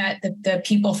that's when you met the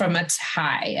people from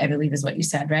Atai, I believe is what you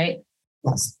said, right?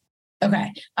 Yes.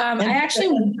 Okay. I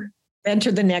actually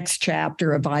entered the next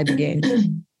chapter of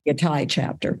Ibogaine, the Atai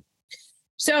chapter.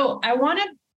 So I want to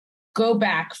go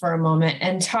back for a moment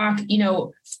and talk,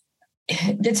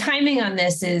 the timing on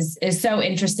this is so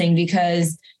interesting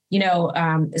because,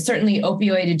 certainly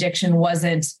opioid addiction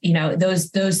wasn't,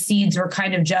 those seeds were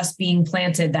kind of just being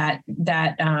planted the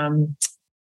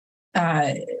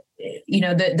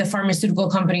pharmaceutical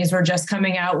companies were just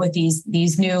coming out with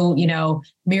these new,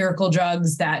 miracle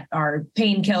drugs that are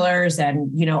painkillers and,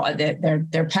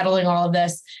 they're peddling all of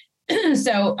this.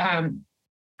 So,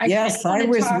 Yes, I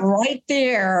was right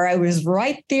there. I was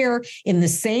right there in the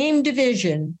same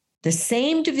division.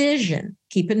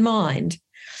 Keep in mind,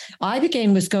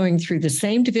 Ibogaine was going through the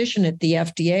same division at the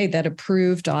FDA that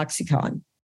approved OxyContin.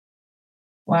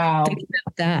 Wow. Think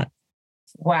about that.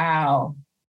 Wow.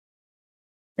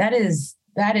 That is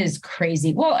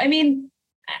crazy. Well, I mean,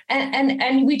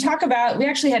 and we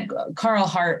actually had Carl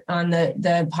Hart on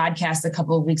the podcast a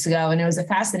couple of weeks ago, and it was a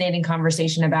fascinating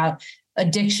conversation about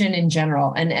addiction in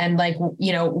general and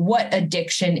what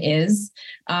addiction is.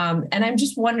 And I'm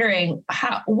just wondering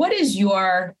what is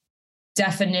your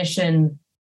definition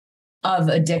of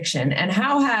addiction and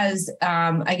how has,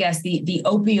 the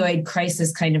opioid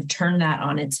crisis kind of turned that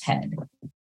on its head?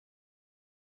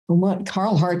 What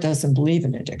Carl Hart doesn't believe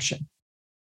in addiction.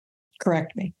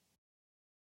 Correct me.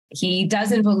 He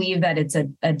doesn't believe that it's a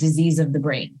disease of the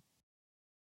brain.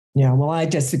 Yeah, well, I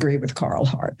disagree with Carl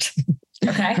Hart.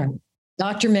 Okay.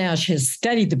 Dr. Mash has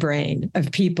studied the brain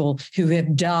of people who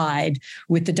have died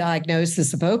with the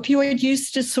diagnosis of opioid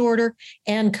use disorder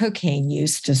and cocaine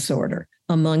use disorder,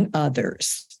 among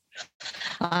others.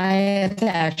 I have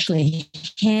actually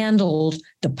handled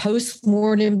the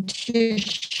postmortem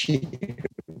tissue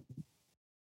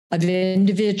of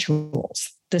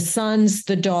individuals, the sons,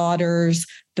 the daughters,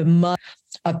 the mother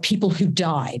of people who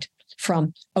died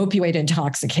from opioid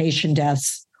intoxication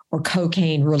deaths or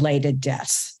cocaine-related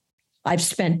deaths. I've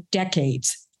spent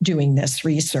decades doing this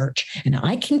research. And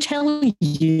I can tell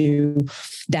you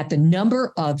that the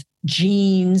number of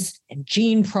genes and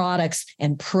gene products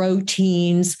and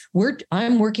proteins,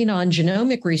 I'm working on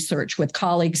genomic research with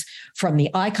colleagues from the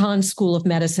Icahn School of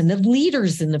Medicine, the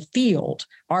leaders in the field,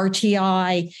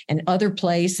 RTI and other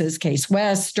places, Case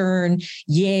Western,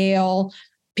 Yale,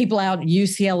 people out at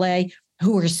UCLA,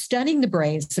 who are studying the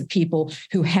brains of people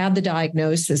who have the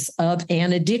diagnosis of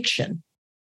an addiction.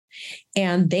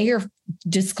 And they are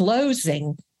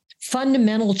disclosing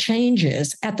fundamental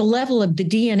changes at the level of the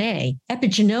DNA,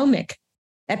 epigenetic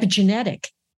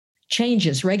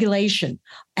changes, regulation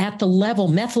at the level,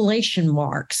 methylation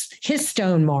marks,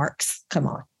 histone marks. Come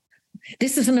on.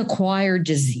 This is an acquired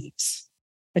disease.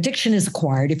 Addiction is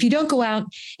acquired. If you don't go out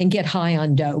and get high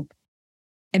on dope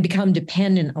and become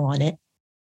dependent on it,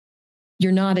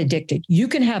 you're not addicted. You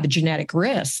can have a genetic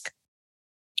risk.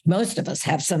 Most of us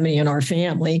have somebody in our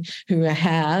family who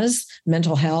has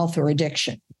mental health or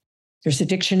addiction. There's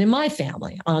addiction in my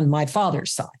family on my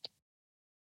father's side.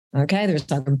 Okay,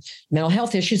 there's other mental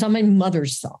health issues on my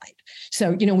mother's side.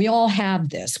 So, we all have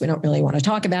this. We don't really want to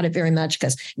talk about it very much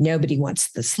because nobody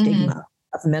wants the stigma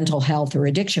of mental health or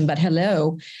addiction. But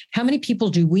hello, how many people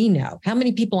do we know? How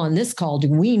many people on this call do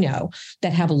we know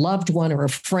that have a loved one or a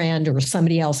friend or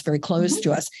somebody else very close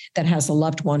to us that has a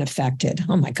loved one affected?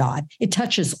 Oh my God, it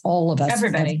touches all of us.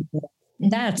 Everybody.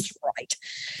 That's right.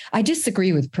 I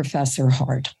disagree with Professor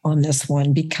Hart on this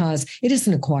one because it is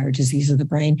an acquired disease of the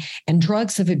brain, and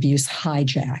drugs of abuse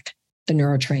hijack the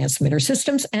neurotransmitter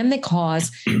systems and they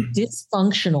cause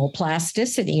dysfunctional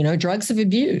plasticity. Drugs of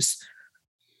abuse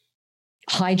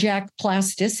hijack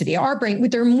plasticity. Our brain,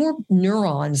 there are more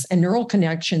neurons and neural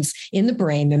connections in the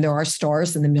brain than there are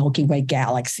stars in the Milky Way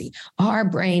galaxy. Our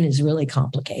brain is really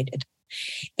complicated.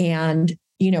 And,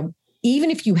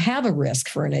 even if you have a risk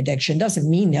for an addiction, doesn't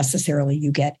mean necessarily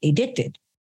you get addicted.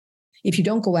 If you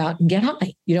don't go out and get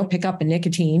high, you don't pick up a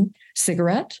nicotine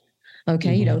cigarette,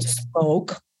 okay, you don't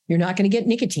smoke, you're not going to get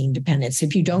nicotine dependence.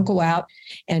 If you don't go out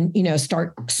and,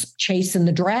 start chasing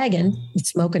the dragon and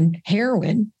smoking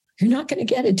heroin, you're not going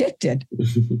to get addicted.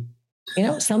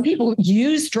 Some people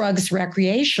use drugs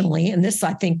recreationally, and this,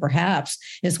 I think, perhaps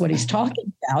is what he's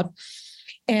talking about,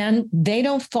 and they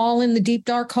don't fall in the deep,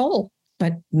 dark hole,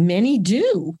 but many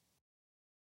do.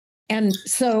 And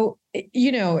so,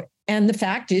 and the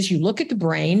fact is, you look at the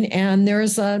brain, and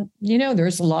there's a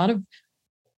lot of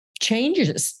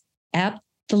changes at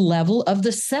the level of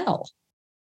the cell.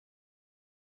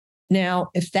 Now,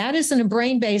 if that isn't a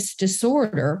brain-based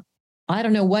disorder, I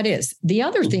don't know what is. The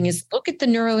other thing is look at the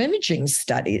neuroimaging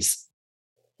studies.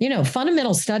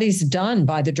 Fundamental studies done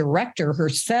by the director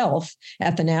herself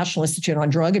at the National Institute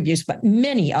on Drug Abuse, but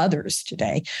many others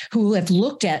today who have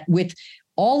looked at with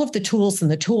all of the tools in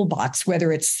the toolbox,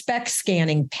 whether it's SPECT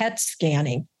scanning, PET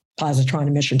scanning, positron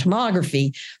emission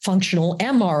tomography, functional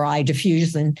MRI,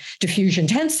 diffusion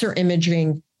tensor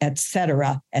imaging, et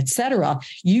cetera,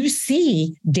 you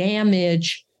see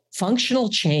damage, functional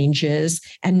changes,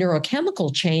 and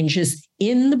neurochemical changes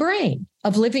in the brain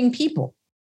of living people.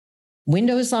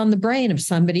 Windows on the brain of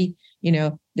somebody,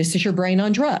 this is your brain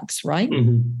on drugs, right?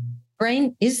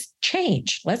 Brain is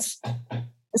change. Let's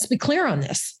be clear on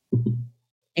this.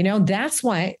 That's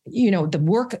why, the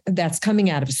work that's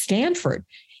coming out of Stanford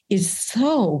is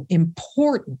so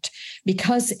important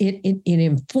because it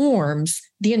informs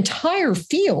the entire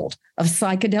field of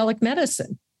psychedelic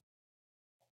medicine.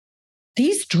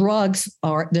 These drugs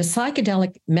the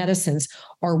psychedelic medicines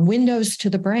are windows to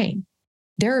the brain.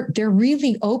 They're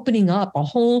really opening up a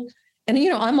whole, and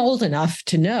I'm old enough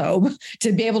to know,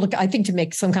 to be able to, I think, to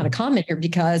make some kind of comment here,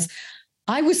 because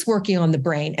I was working on the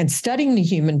brain and studying the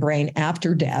human brain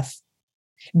after death,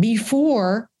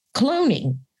 before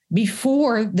cloning,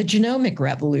 before the genomic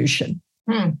revolution.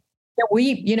 I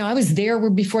was there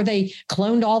before they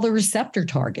cloned all the receptor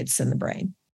targets in the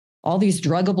brain, all these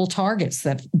druggable targets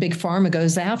that Big Pharma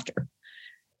goes after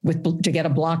to get a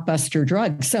blockbuster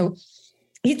drug. So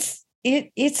it's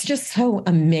just so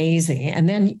amazing. And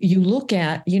then you look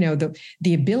at,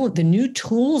 the ability, the new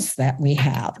tools that we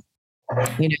have,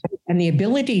 and the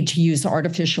ability to use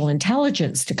artificial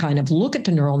intelligence to kind of look at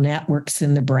the neural networks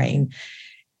in the brain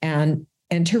and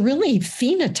to really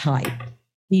phenotype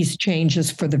these changes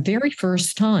for the very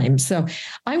first time. So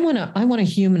I want to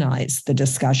humanize the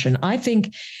discussion. I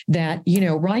think that,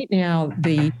 right now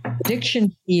the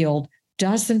addiction field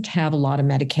doesn't have a lot of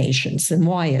medications. And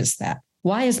why is that?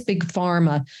 Why is Big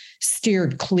Pharma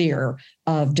steered clear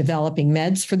of developing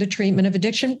meds for the treatment of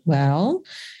addiction? Well,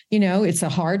 it's a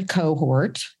hard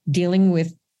cohort dealing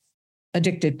with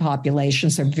addicted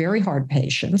populations. They're very hard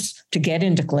patients to get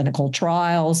into clinical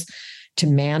trials, to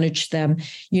manage them.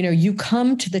 You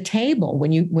come to the table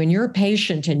when you're a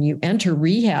patient and you enter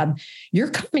rehab, you're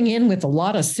coming in with a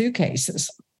lot of suitcases.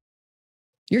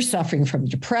 You're suffering from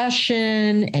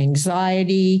depression,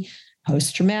 anxiety,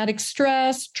 post-traumatic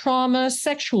stress, trauma,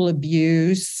 sexual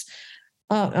abuse.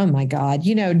 Oh my God,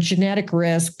 genetic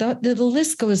risk. The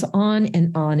list goes on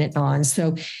and on and on.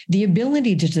 So the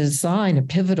ability to design a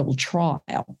pivotal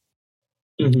trial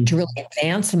to really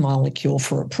advance a molecule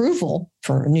for approval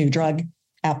for a new drug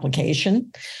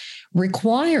application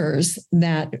requires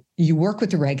that you work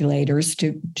with the regulators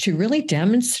to really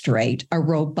demonstrate a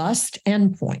robust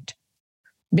endpoint.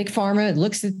 Big Pharma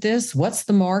looks at this. What's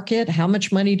the market? How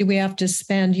much money do we have to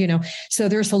spend? So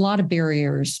there's a lot of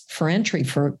barriers for entry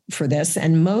for this.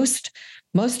 And most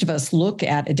of us look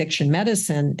at addiction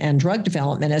medicine and drug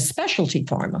development as specialty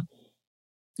pharma.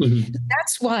 Mm-hmm.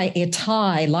 That's why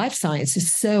Atai Life Science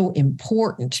is so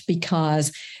important,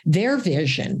 because their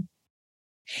vision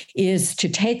is to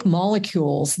take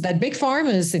molecules that Big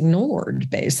Pharma has ignored,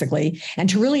 basically, and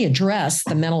to really address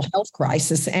the mental health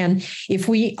crisis. And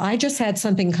I just had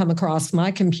something come across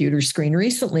my computer screen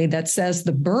recently that says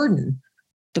the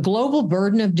global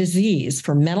burden of disease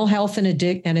for mental health and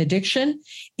addiction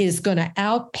is going to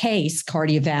outpace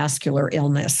cardiovascular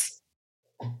illness.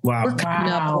 Wow. We're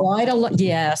coming up quite a lot.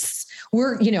 Yes.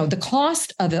 The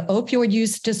cost of an opioid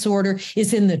use disorder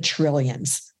is in the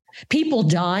trillions. People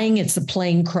dying, it's a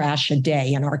plane crash a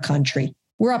day in our country.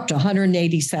 We're up to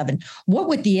 187. What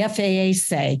would the FAA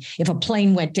say if a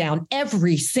plane went down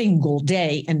every single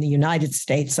day in the United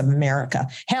States of America?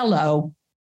 Hello.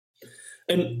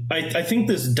 And I think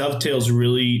this dovetails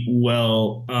really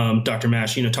well, Dr.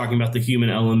 Mash, talking about the human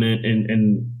element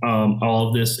and all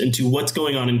of this into what's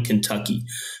going on in Kentucky.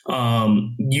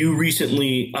 You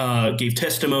recently gave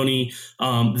testimony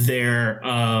there.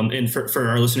 And for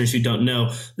our listeners who don't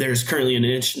know, there's currently an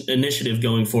initiative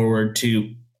going forward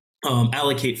to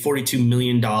allocate $42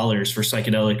 million for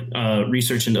psychedelic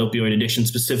research into opioid addiction,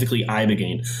 specifically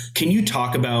Ibogaine. Can you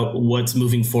talk about what's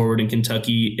moving forward in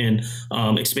Kentucky and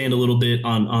expand a little bit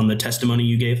on the testimony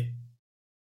you gave?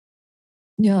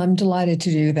 Yeah, I'm delighted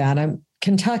to do that.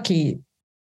 Kentucky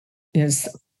is,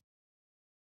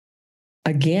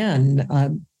 again,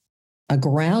 a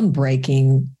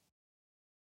groundbreaking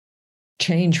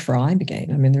change for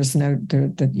Ibogaine. I mean, there's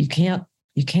you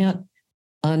can't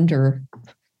understate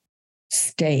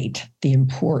the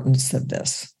importance of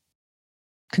this.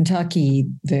 Kentucky,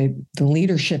 the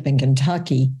leadership in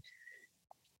Kentucky,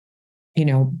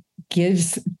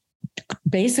 gives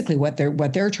basically what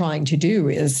they're trying to do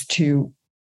is to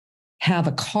have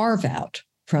a carve out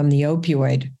from the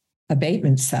opioid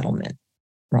abatement settlement,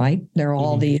 right? There are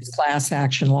all these class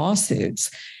action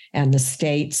lawsuits, and the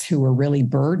states who are really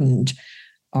burdened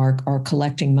are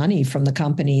collecting money from the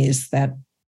companies that,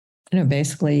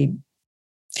 basically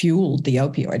fueled the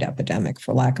opioid epidemic,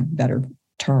 for lack of a better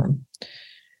term.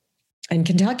 And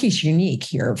Kentucky's unique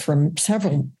here from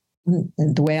several,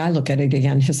 the way I look at it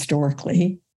again,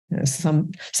 historically,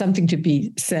 something to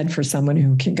be said for someone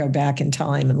who can go back in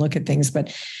time and look at things.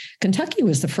 But Kentucky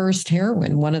was the first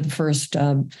one of the first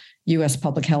U.S.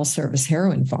 Public Health Service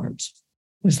heroin farms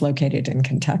was located in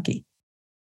Kentucky.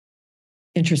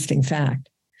 Interesting fact.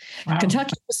 Wow.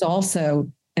 Kentucky was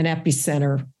also an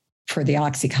epicenter for the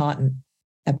OxyContin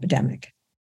epidemic.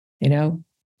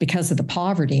 Because of the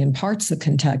poverty in parts of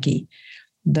Kentucky,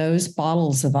 those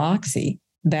bottles of Oxy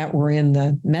that were in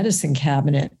the medicine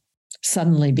cabinet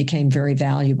suddenly became very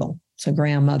valuable. So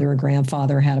grandmother or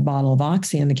grandfather had a bottle of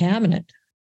Oxy in the cabinet.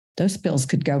 Those pills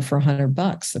could go for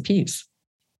 $100 a piece.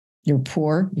 You're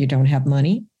poor, you don't have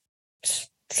money,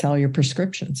 sell your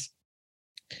prescriptions.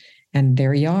 And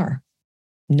there you are.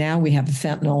 Now we have a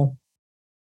fentanyl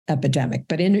epidemic.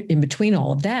 But in between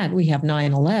all of that, we have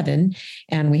 9/11,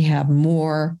 and we have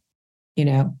more,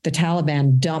 the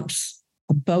Taliban dumps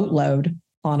a boatload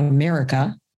on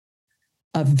America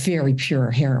of very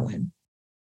pure heroin.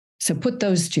 So put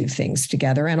those two things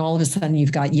together, and all of a sudden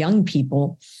you've got young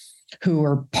people who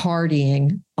are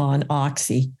partying on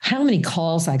Oxy. How many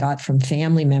calls I got from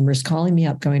family members calling me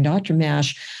up going, Dr.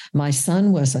 Mash, my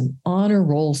son was an honor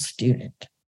roll student,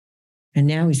 and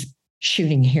now he's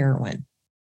shooting heroin.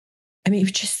 I mean,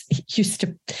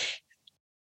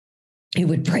 it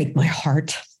would break my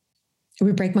heart. It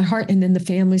would break my heart. And then the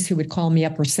families who would call me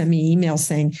up or send me emails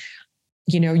saying,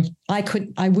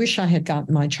 I wish I had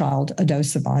gotten my child a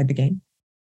dose of Ibogaine.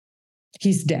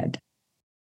 He's dead.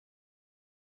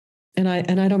 And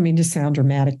I don't mean to sound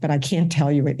dramatic, but I can't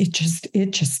tell you it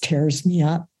just tears me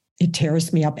up. It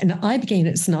tears me up. And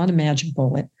Ibogaine is not a magic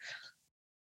bullet.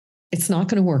 It's not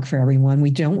going to work for everyone.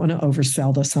 We don't want to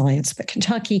oversell the science, but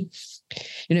Kentucky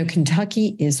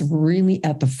Kentucky is really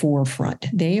at the forefront.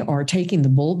 They are taking the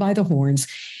bull by the horns,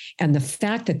 and the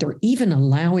fact that they're even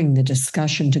allowing the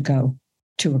discussion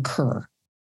to occur.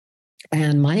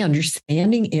 And my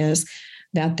understanding is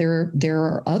that there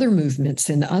are other movements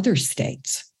in other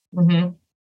states. Mm-hmm.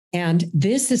 And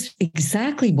this is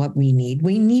exactly what we need.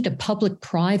 We need a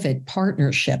public-private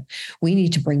partnership. We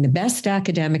need to bring the best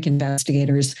academic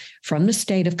investigators from the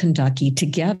state of Kentucky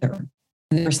together.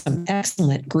 And there are some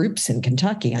excellent groups in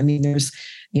Kentucky. I mean, there's,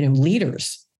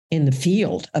 leaders in the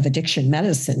field of addiction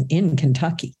medicine in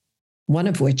Kentucky, one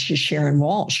of which is Sharon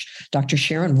Walsh. Dr.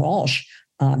 Sharon Walsh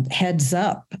heads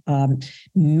up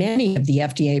many of the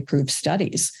FDA-approved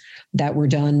studies that were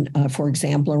done, for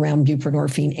example, around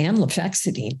buprenorphine and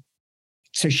lofexidine.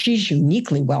 So she's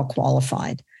uniquely well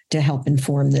qualified to help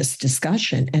inform this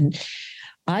discussion. And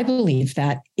I believe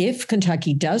that if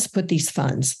Kentucky does put these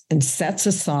funds and sets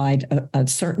aside a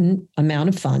certain amount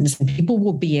of funds, and people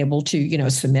will be able to,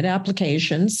 submit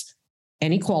applications.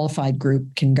 Any qualified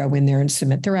group can go in there and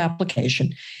submit their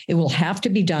application. It will have to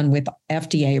be done with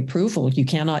FDA approval. You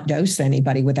cannot dose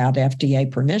anybody without FDA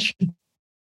permission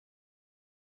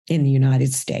in the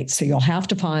United States. So you'll have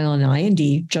to file an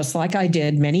IND, just like I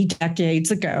did many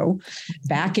decades ago,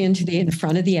 back in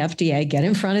front of the FDA, get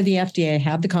in front of the FDA,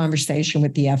 have the conversation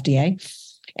with the FDA,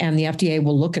 and the FDA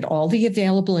will look at all the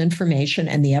available information,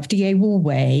 and the FDA will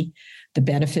weigh the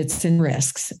benefits and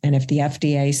risks. And if the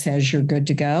FDA says you're good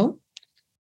to go,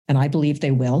 and I believe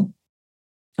they will,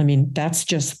 I mean, that's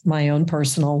just my own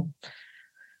personal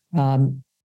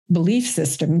belief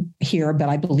system here, but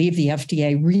I believe the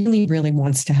FDA really, really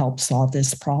wants to help solve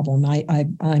this problem.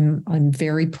 I'm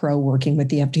very pro working with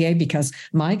the FDA because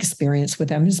my experience with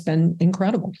them has been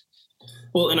incredible.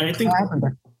 Well, and I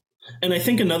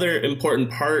think another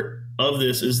important part of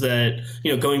this is that,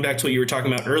 going back to what you were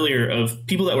talking about earlier of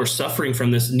people that were suffering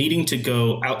from this needing to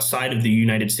go outside of the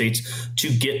United States to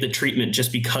get the treatment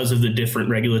just because of the different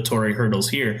regulatory hurdles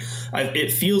here.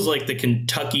 It feels like the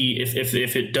Kentucky,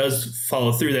 if it does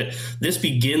follow through, that this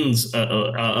begins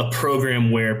a program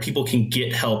where people can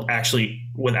get help actually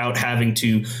without having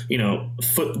to,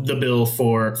 foot the bill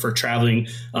for traveling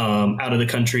out of the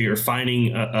country or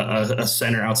finding a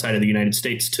center outside of the United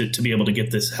States to be able to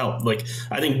get this help. Like,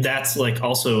 I think that's like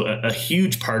also a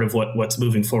huge part of what's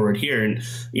moving forward here. And,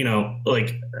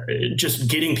 just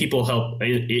getting people help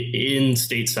in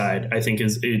stateside, I think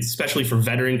is, especially for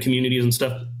veteran communities and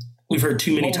stuff. We've heard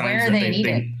too many times where that they need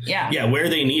it. Yeah, where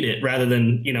they need it rather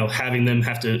than, having them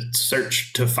have to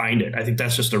search to find it. I think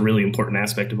that's just a really important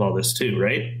aspect of all this too,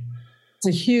 right? It's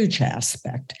a huge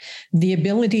aspect. The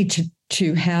ability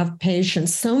to have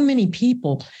patients, so many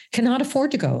people cannot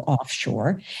afford to go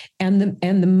offshore. And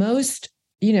the most,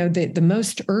 the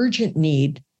most urgent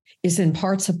need is in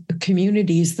parts of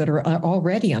communities that are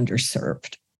already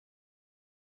underserved.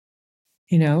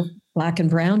 Black and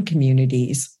brown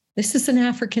communities. This is an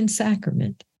African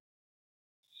sacrament.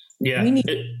 Yeah. We need,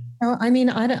 I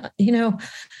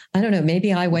don't know.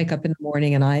 Maybe I wake up in the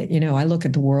morning and I look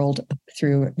at the world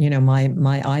through, my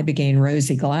Ibogaine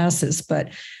rosy glasses,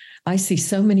 but I see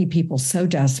so many people so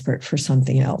desperate for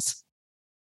something else.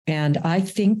 And I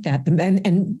think that,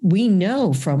 and we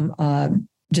know from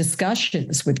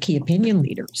discussions with key opinion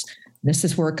leaders, this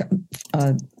is work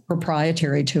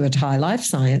proprietary to Atai Life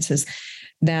Sciences,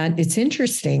 that it's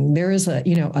interesting. There is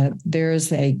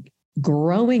a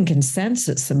growing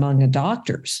consensus among the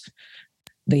doctors,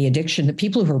 the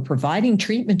people who are providing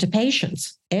treatment to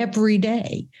patients every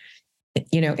day,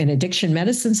 in addiction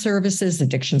medicine services,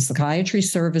 addiction psychiatry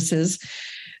services,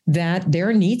 that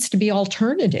there needs to be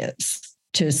alternatives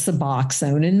to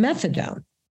Suboxone and methadone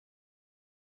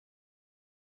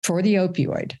for the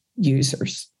opioid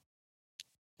users.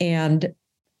 And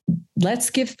let's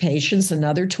give patients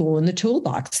another tool in the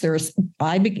toolbox.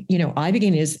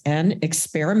 Ibogaine is an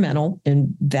experimental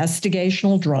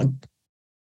investigational drug.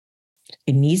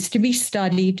 It needs to be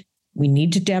studied. We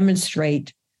need to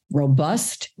demonstrate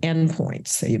robust endpoints.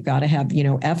 So you've got to have,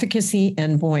 efficacy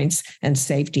endpoints and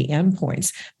safety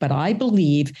endpoints. But I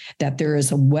believe that there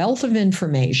is a wealth of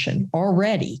information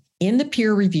already in the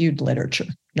peer-reviewed literature,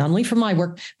 not only from my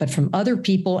work, but from other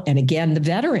people. And again,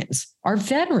 our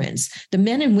veterans, the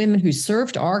men and women who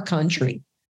served our country,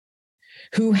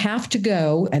 who have to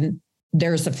go, and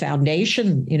there's a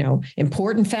foundation,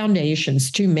 important foundations,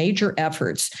 two major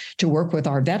efforts to work with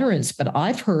our veterans. But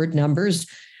I've heard numbers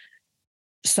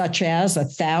such as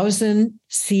 1,000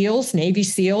 SEALs, Navy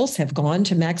SEALs, have gone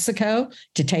to Mexico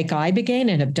to take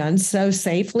Ibogaine and have done so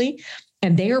safely.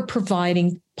 And they are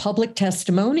providing public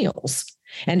testimonials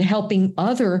and helping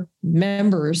other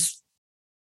members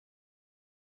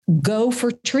go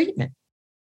for treatment.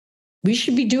 We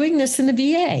should be doing this in the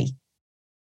VA,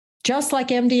 just like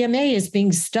MDMA is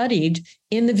being studied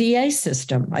in the VA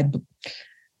system. Dr.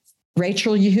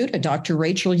 Rachel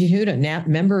Yehuda,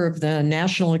 member of the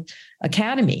National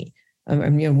Academy,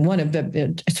 one of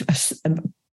the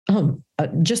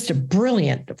just a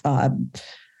brilliant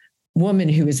woman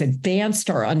who has advanced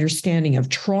our understanding of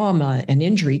trauma and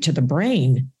injury to the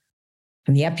brain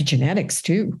and the epigenetics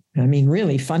too. I mean,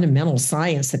 really fundamental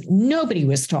science that nobody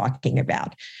was talking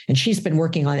about. And she's been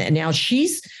working on it. And now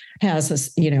has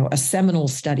a seminal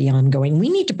study ongoing. We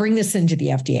need to bring this into the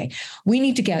FDA. We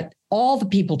need to get all the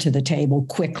people to the table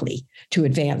quickly to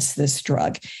advance this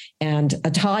drug. And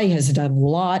Atai has done a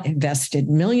lot, invested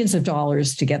millions of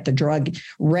dollars to get the drug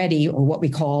ready, or what we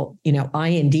call,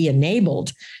 IND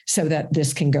enabled, so that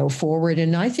this can go forward.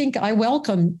 And I think I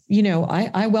welcome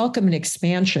an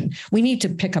expansion. We need to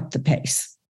pick up the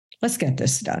pace. Let's get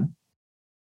this done.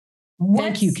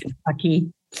 Thank you,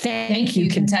 Kentucky. Thank you,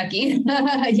 Kentucky.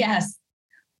 Yes.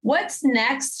 What's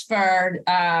next for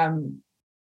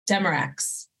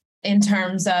DemeRx in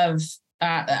terms of,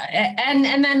 and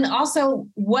then also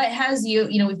what has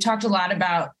we've talked a lot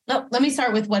about, let me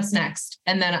start with what's next.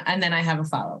 And then I have a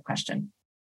follow-up question.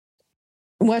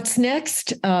 What's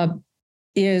next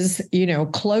is,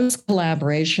 close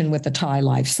collaboration with Atai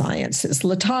Life Sciences.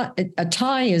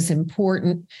 Atai is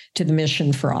important to the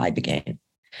mission for ibogaine.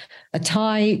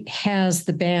 Atai has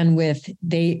the bandwidth.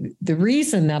 The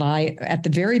reason that at the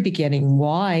very beginning,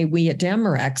 why we at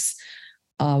DemeRx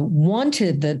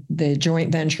wanted the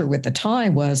joint venture with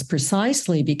Atai was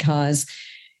precisely because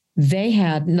they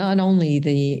had not only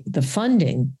the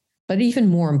funding, but even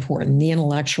more important, the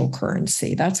intellectual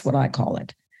currency. That's what I call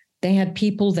it. They had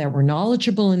people that were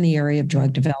knowledgeable in the area of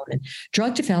drug development.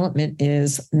 Drug development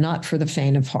is not for the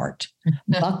faint of heart.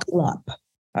 Buckle up.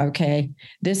 Okay.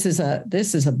 This is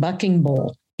a bucking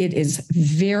bull. It is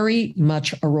very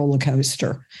much a roller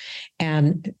coaster,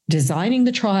 and designing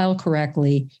the trial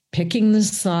correctly, picking the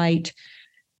site,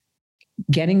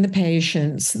 getting the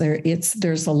patients there.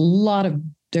 There's a lot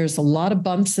of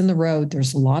bumps in the road.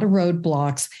 There's a lot of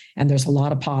roadblocks, and there's a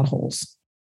lot of potholes.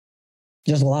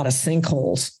 There's a lot of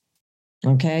sinkholes.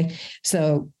 Okay.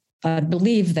 So I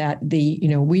believe that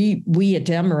we at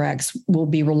DemeRx will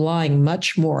be relying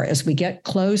much more as we get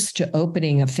close to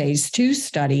opening a phase 2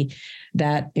 study,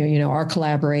 that our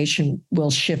collaboration will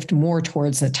shift more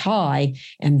towards Atai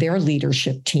and their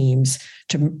leadership teams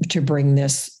to bring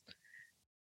this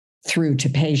through to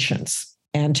patients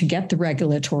and to get the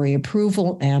regulatory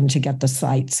approval and to get the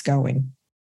sites going.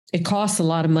 It costs a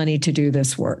lot of money to do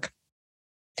this work.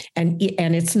 And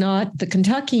it's not the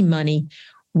Kentucky money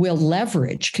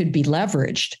could be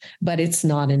leveraged, but it's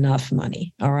not enough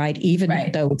money. All right.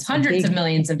 Even though it's hundreds of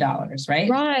millions of dollars, right?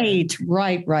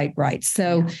 Right.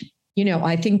 So,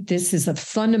 I think this is a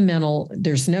fundamental,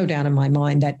 there's no doubt in my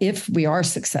mind that if we are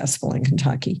successful in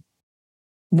Kentucky,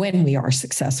 when we are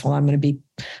successful, I'm going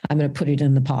to put it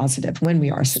in the positive. When we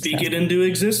are successful. Speak it into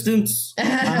existence.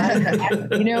 I've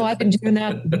been doing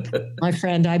that, my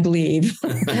friend, I believe.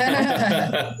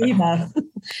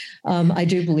 I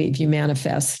do believe you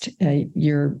manifest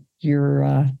your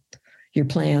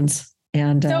plans.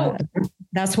 And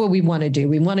that's what we want to do.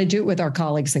 We want to do it with our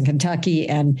colleagues in Kentucky,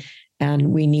 and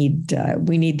we need the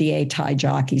Atai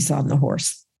jockeys on the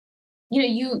horse.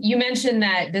 You mentioned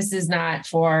that this is not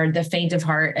for the faint of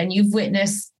heart, and you've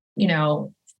witnessed,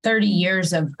 30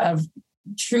 years of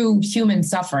true human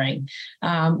suffering,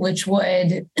 which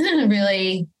would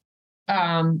really,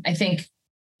 I think,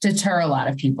 deter a lot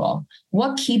of people.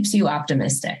 What keeps you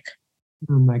optimistic?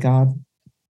 Oh my God.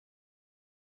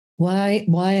 Why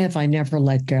have I never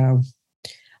let go?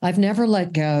 I've never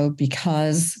let go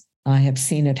because I have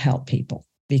seen it help people,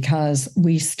 because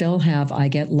I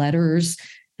get letters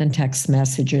and text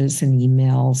messages and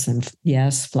emails and,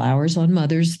 yes, flowers on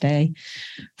Mother's Day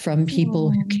from people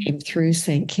who came through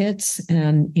St. Kitts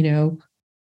and,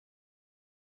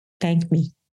 thank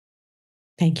me.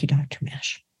 Thank you, Dr.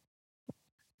 Mash.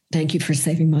 Thank you for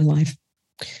saving my life.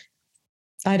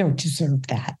 I don't deserve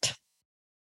that.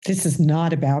 This is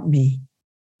not about me.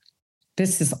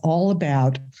 This is all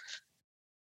about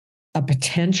a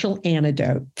potential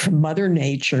antidote from Mother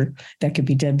Nature that could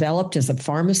be developed as a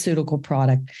pharmaceutical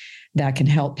product that can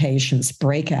help patients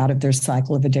break out of their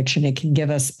cycle of addiction. It can give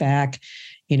us back,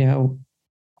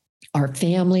 our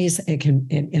families. It can,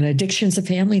 and addiction's a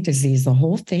family disease. The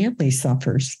whole family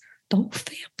suffers. The whole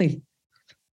family.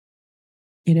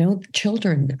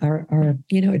 Children are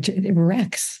it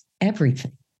wrecks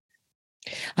everything.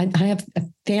 I have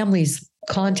families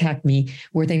contact me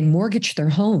where they mortgage their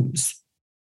homes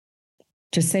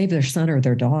to save their son or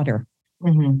their daughter.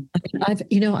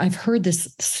 Mm-hmm. I've heard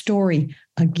this story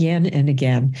again and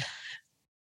again.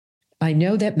 I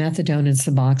know that methadone and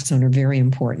Suboxone are very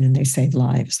important and they save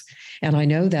lives. And I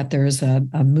know that there's a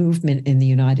movement in the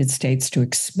United States to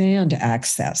expand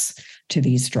access to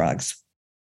these drugs.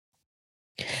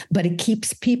 But it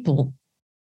keeps people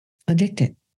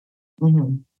addicted.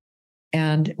 Mm-hmm.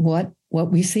 And what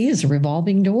we see is a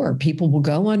revolving door. People will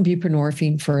go on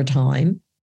buprenorphine for a time.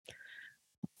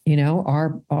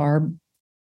 Our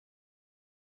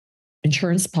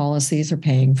insurance policies are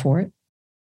paying for it.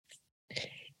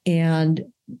 And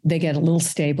they get a little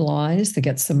stabilized, they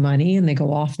get some money, and they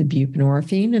go off the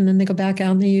buprenorphine, and then they go back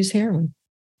out and they use heroin.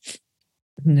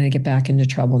 And they get back into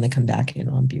trouble and they come back in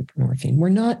on buprenorphine. We're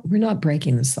not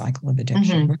breaking the cycle of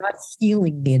addiction. We're not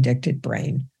healing the addicted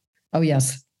brain. Oh,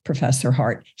 yes, Professor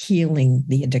Hart, healing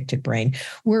the addicted brain.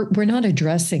 We're not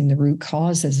addressing the root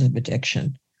causes of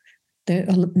addiction.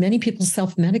 Many people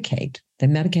self-medicate. They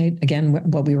medicate, again,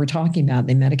 what we were talking about.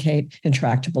 They medicate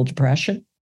intractable depression.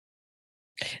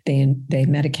 They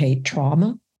medicate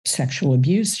trauma, sexual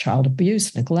abuse, child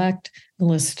abuse, neglect. The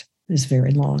list is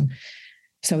very long.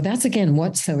 So that's, again,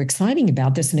 what's so exciting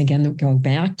about this. And again, going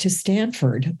back to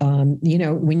Stanford,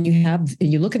 when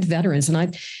you look at the veterans,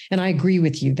 and I agree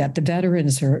with you that the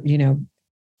veterans are,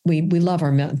 we love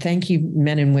our men. Thank you,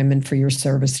 men and women, for your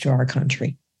service to our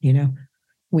country.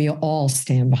 We all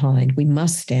stand behind. We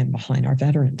must stand behind our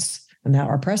veterans. And that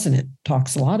our president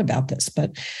talks a lot about this,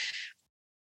 but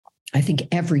I think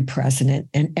every president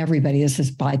and everybody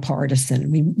is bipartisan.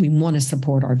 We want to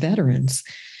support our veterans,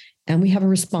 and we have a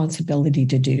responsibility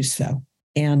to do so.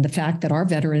 And the fact that our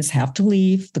veterans have to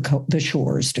leave the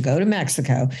shores to go to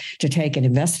Mexico to take an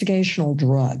investigational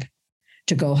drug,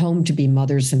 to go home to be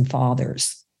mothers and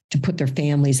fathers, to put their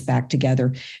families back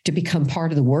together, to become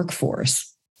part of the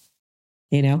workforce.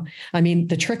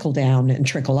 The trickle down and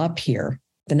trickle up here,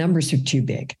 the numbers are too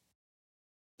big.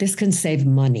 This can save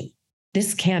money.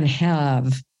 This can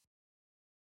have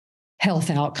health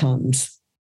outcomes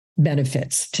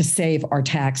benefits to save our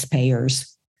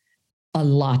taxpayers a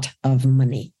lot of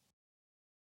money.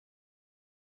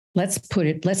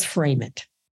 Let's frame it.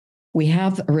 We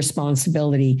have a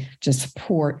responsibility to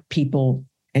support people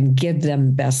and give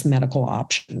them best medical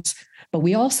options. But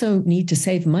we also need to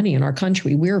save money in our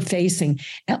country. We're facing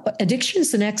addiction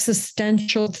is an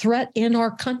existential threat in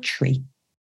our country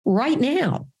right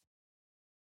now.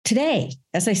 Today,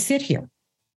 as I sit here.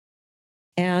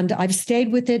 And I've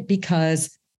stayed with it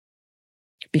because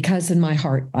in my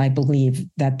heart, I believe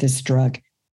that this drug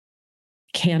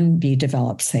can be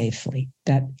developed safely.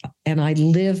 And I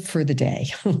live for the day.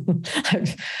 I'm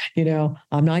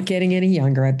not getting any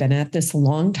younger. I've been at this a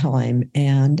long time,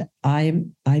 and I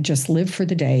just live for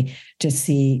the day to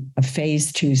see a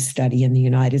phase 2 study in the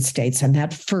United States and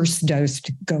that first dose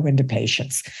to go into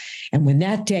patients. And when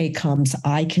that day comes,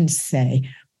 I can say,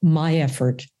 my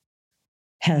effort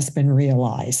has been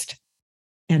realized,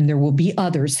 and there will be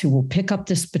others who will pick up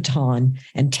this baton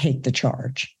and take the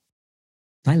charge.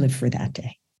 I live for that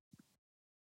day.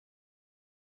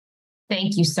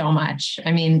 Thank you so much.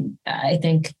 I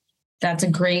think that's a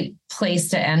great place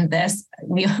to end this.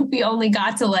 We only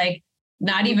got to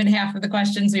not even half of the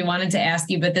questions we wanted to ask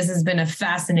you, but this has been a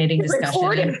fascinating discussion.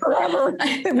 Recorded forever.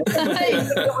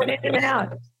 Going in and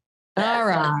out. All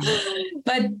right.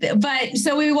 But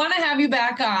so we want to have you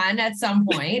back on at some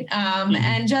point.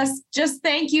 And just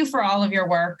thank you for all of your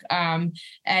work, and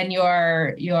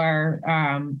your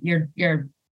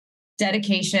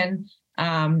dedication.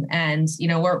 And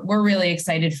we're really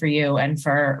excited for you and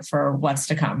for what's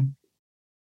to come.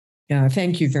 Yeah.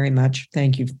 Thank you very much.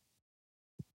 Thank you.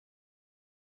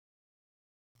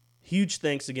 Huge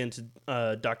thanks again to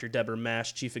Dr. Deborah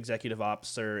Mash, Chief Executive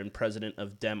Officer and President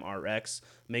of DemeRx.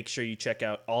 Make sure you check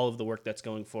out all of the work that's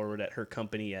going forward at her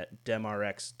company at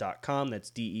DemeRx.com.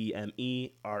 That's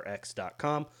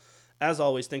DemeRx.com. As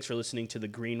always, thanks for listening to The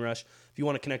Green Rush. If you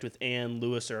want to connect with Ann,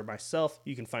 Lewis, or myself,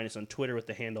 you can find us on Twitter with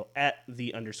the handle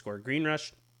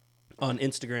 @_GreenRush, on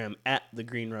Instagram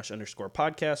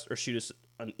 @TheGreenRush_podcast, or shoot us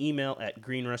an email at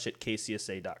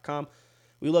greenrush@kcsa.com.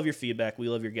 We love your feedback. We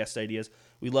love your guest ideas.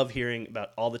 We love hearing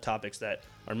about all the topics that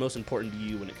are most important to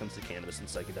you when it comes to cannabis and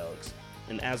psychedelics.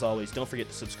 And as always, don't forget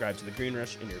to subscribe to The Green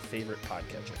Rush in your favorite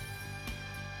podcatcher.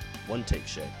 One take,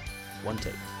 Shay. One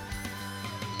take.